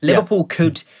us. Liverpool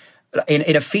could,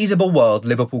 in a feasible world,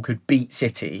 Liverpool could beat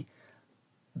City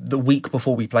the week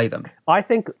before we play them. I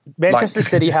think Manchester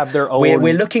City have their own...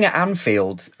 We're looking at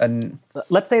Anfield and...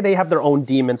 Let's say they have their own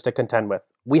demons to contend with.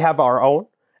 We have our own.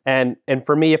 And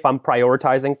for me, if I'm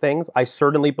prioritizing things, I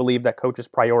certainly believe that coaches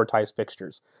prioritize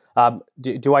fixtures.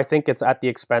 Do I think it's at the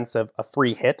expense of a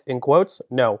free hit, in quotes?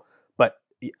 No. But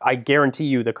I guarantee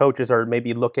you the coaches are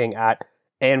maybe looking at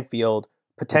Anfield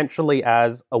potentially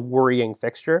as a worrying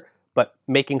fixture, but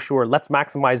making sure, let's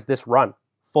maximize this run.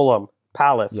 Fulham,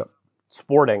 Palace,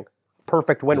 Sporting,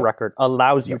 perfect win record,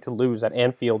 allows you to lose at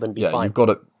Anfield and be fine.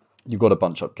 You've got to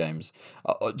bunch up games.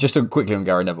 Just quickly on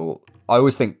Gary Neville, I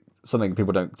always think something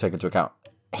people don't take into account.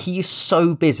 He is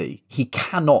so busy, he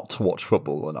cannot watch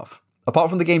football enough. Apart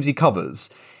from the games he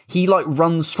covers, he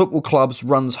runs football clubs,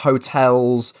 runs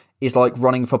hotels, is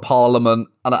running for parliament,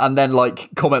 and then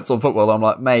comments on football. I'm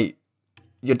like, mate,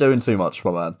 you're doing too much,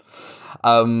 my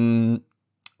man.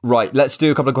 Right, let's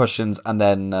do a couple of questions, and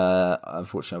then,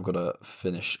 unfortunately, I've got to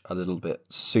finish a little bit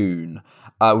soon.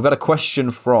 We've had a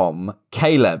question from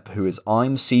Caleb, who is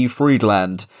I'm C.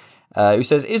 Friedland, who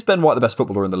says, is Ben White the best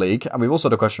footballer in the league? And we've also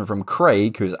had a question from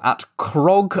Craig, who's at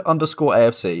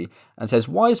Krog_AFC, and says,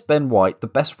 why is Ben White the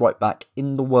best right-back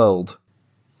in the world?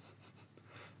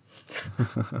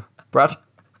 Brad?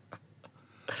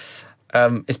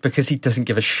 It's because he doesn't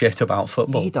give a shit about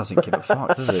football. He doesn't give a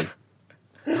fuck, does he?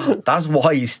 That's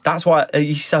why he's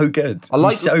so good. I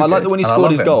like that when he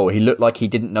scored his goal, he looked like he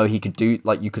didn't know he could do,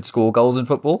 you could score goals in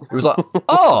football. He was like,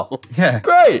 oh, yeah,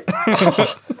 great.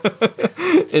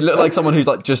 It looked like someone who's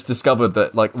just discovered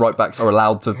that right backs are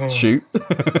allowed to shoot.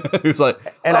 He was like,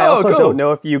 and I also don't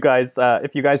know if you guys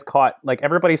caught,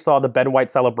 everybody saw the Ben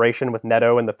White celebration with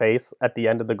Neto in the face at the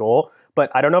end of the goal, but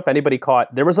I don't know if anybody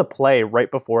caught, there was a play right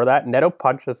before that. Neto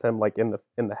punches him in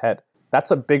the head. That's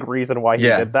a big reason why he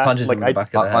did that. Punches him in the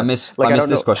back of the head. I missed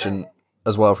this question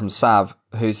as well from Sav,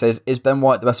 who says, is Ben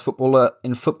White the best footballer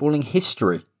in footballing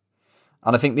history?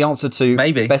 And I think the answer to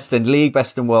maybe best in league,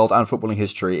 best in world, and footballing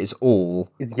history is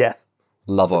yes.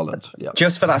 Love Ireland. Yeah.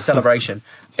 Just for that celebration.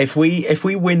 If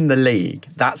we win the league,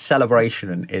 that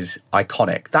celebration is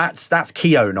iconic. That's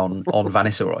Keown on Van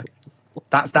Nistelrooy.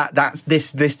 That's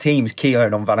this team's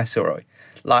Keown on Van Nistelrooy.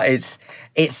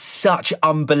 It's such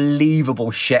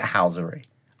unbelievable shithousery.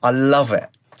 I love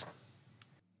it.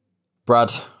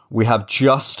 Brad, we have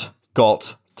just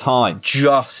got time.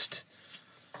 Just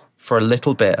for a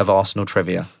little bit of Arsenal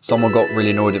trivia. Someone got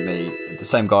really annoyed at me. The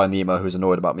same guy in the email who was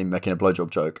annoyed about me making a blowjob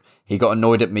joke. He got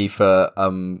annoyed at me for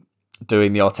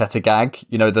doing the Arteta gag.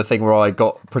 You know, the thing where I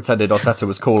pretended Arteta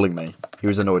was calling me. He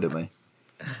was annoyed at me.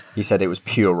 He said it was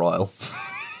puerile.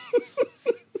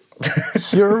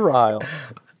 Puerile.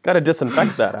 Got to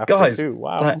disinfect that after Guys, too.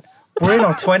 Wow. like, we're in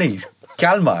our 20s.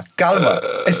 Calma.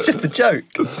 It's just a joke.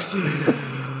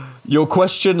 Your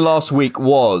question last week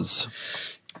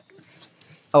was...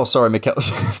 Oh, sorry, Mikel.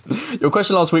 Your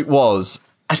question last week was...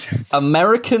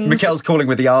 Americans... Mikel's calling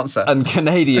with the answer. And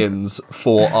Canadians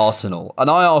for Arsenal. And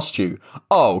I asked you,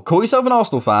 call yourself an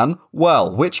Arsenal fan?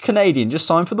 Well, which Canadian just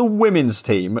signed for the women's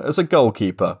team as a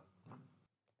goalkeeper?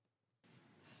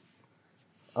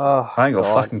 I ain't got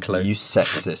a fucking clue. You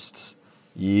sexists.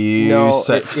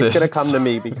 Sexists. It's going to come to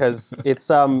me because it's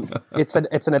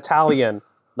an Italian,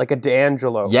 like a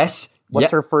D'Angelo. Yes.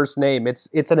 What's her first name? It's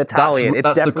an Italian.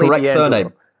 That's the correct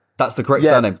surname. That's the correct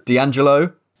surname.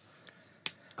 D'Angelo.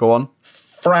 Go on.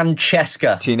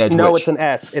 Francesca. Teenage No, witch. it's an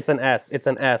S. It's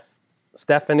an S.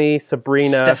 Stephanie,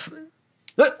 Sabrina.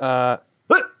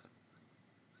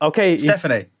 Okay.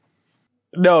 Stephanie.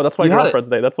 No, that's my girlfriend's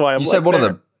name. That's why I'm. You said one of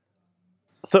them.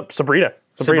 Sabrina.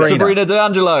 Sabrina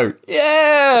D'Angelo.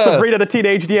 Yeah. Sabrina the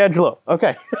teenage D'Angelo.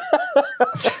 Okay.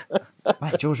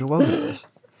 Mate, George, you're well at this.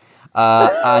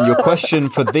 And your question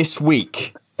for this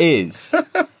week is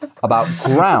about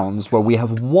grounds where we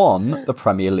have won the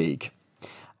Premier League.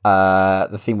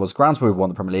 The theme was grounds where we've won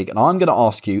the Premier League. And I'm going to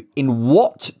ask you, in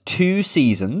what 2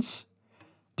 seasons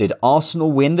did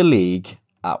Arsenal win the league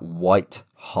at White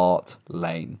Hart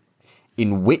Lane?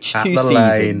 In which 2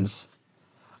 seasons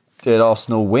did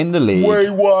Arsenal win the league?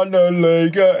 We won the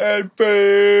league at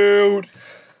Anfield.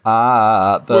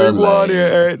 At the We won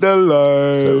it at the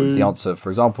lane. So the answer, for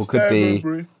example, could be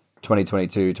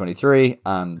 2022-23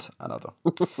 and another.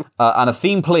 And a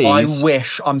theme, please.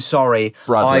 I'm sorry,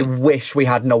 Bradley. I wish we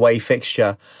had an away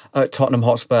fixture at Tottenham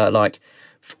Hotspur, like,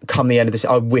 come the end of this.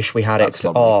 I wish we had That's it.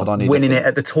 lovely, but I need winning a it theme.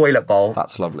 at the toilet bowl.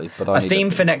 That's lovely. But A theme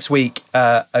for next week.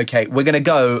 Okay, we're going to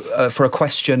go for a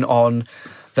question on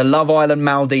the Love Island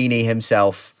Maldini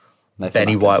himself, Nathan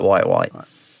Benny Acker. White. Right.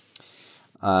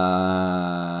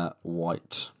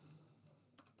 White.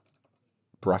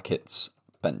 Brackets,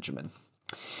 Benjamin.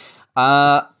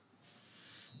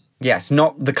 Yes,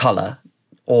 not the colour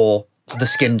or the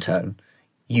skin tone.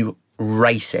 You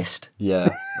racist. Yeah.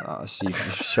 So you've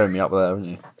shown me up there, haven't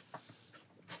you?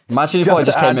 Imagine if I to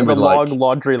just add came to in the with like... long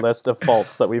laundry list of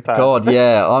faults that we've had. God,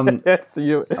 yeah. It's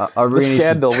you. I really the need to-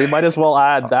 scandal. We might as well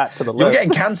add that to the You're list.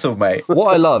 getting cancelled, mate.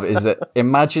 What I love is that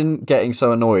imagine getting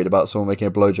so annoyed about someone making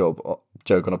a blowjob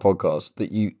joke on a podcast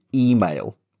that you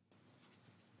email.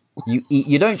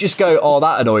 You don't just go, oh,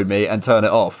 that annoyed me, and turn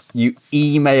it off. You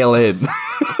email in.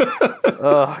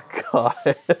 Oh, God.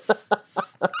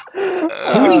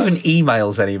 Who even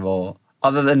emails anymore?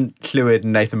 Other than Clwyd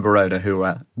and Nathan Barona, who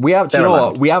are... We have, do you They're know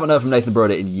allowed. what? We haven't heard from Nathan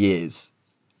Baroda in years.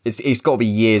 It's got to be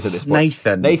years at this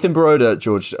point. Nathan Baroda,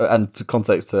 George, and to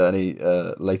context to any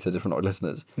later different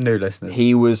listeners, New listeners.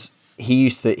 he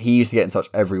used to get in touch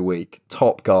every week.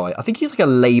 Top guy. I think he's like a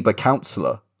Labour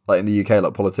councillor, like in the UK,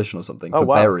 like politician or something for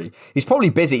wow. Bury. He's probably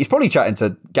busy. He's probably chatting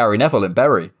to Gary Neville in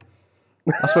Bury.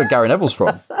 That's where Gary Neville's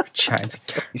from. Chatting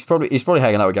to... He's probably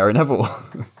hanging out with Gary Neville.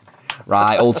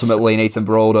 Right, ultimately, Nathan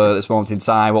Baroda at this moment in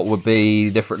time, what would be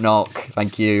different knock?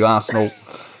 Thank you, Arsenal.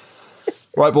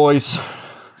 Right, boys,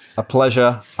 a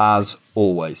pleasure as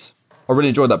always. I really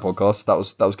enjoyed that podcast.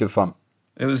 That was good fun.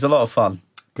 It was a lot of fun.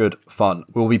 Good fun.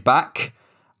 We'll be back,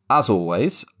 as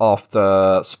always,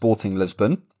 after Sporting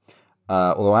Lisbon.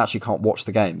 Although I actually can't watch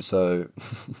the game, so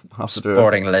I have to do it.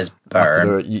 Sporting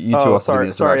Lisbon. You two have to do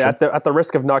this sorry. direction. At the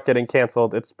risk of not getting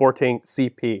cancelled, it's Sporting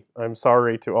CP. I'm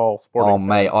sorry to all Sporting. Oh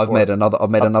mate, fans I've made another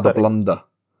upsetting. blunder.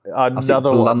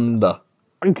 Another blunder.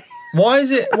 Why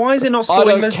is it not I Sporting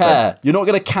don't Lisbon? care. You're not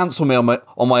going to cancel me on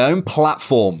my own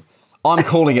platform. I'm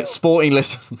calling it Sporting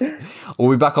Lisbon.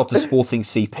 We'll be back after Sporting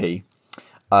CP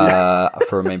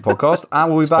for a main podcast,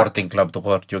 and we'll be back Sporting Club de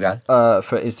Portugal.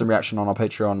 for instant reaction on our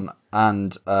Patreon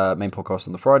and main podcast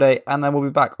on the Friday, and then we'll be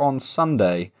back on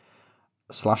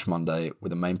Sunday/Monday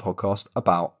with a main podcast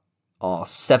about our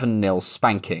 7-0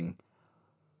 spanking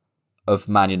of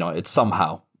Man United.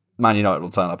 Somehow, Man United will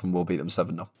turn up and we'll beat them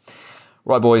 7-0.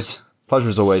 Right, boys. Pleasure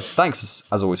as always. Thanks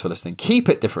as always for listening. Keep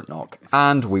it different, knock,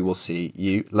 and we will see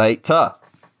you later.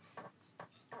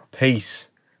 Peace.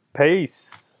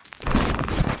 Peace.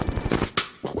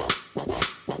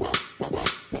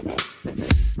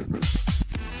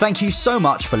 Thank you so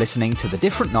much for listening to the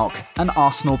Different Knock, an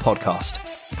Arsenal podcast.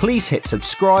 Please hit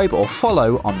subscribe or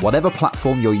follow on whatever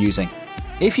platform you're using.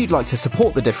 If you'd like to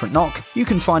support the Different Knock, you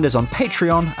can find us on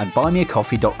Patreon and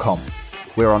buymeacoffee.com.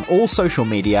 We're on all social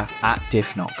media at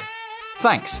DiffKnock.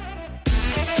 Thanks.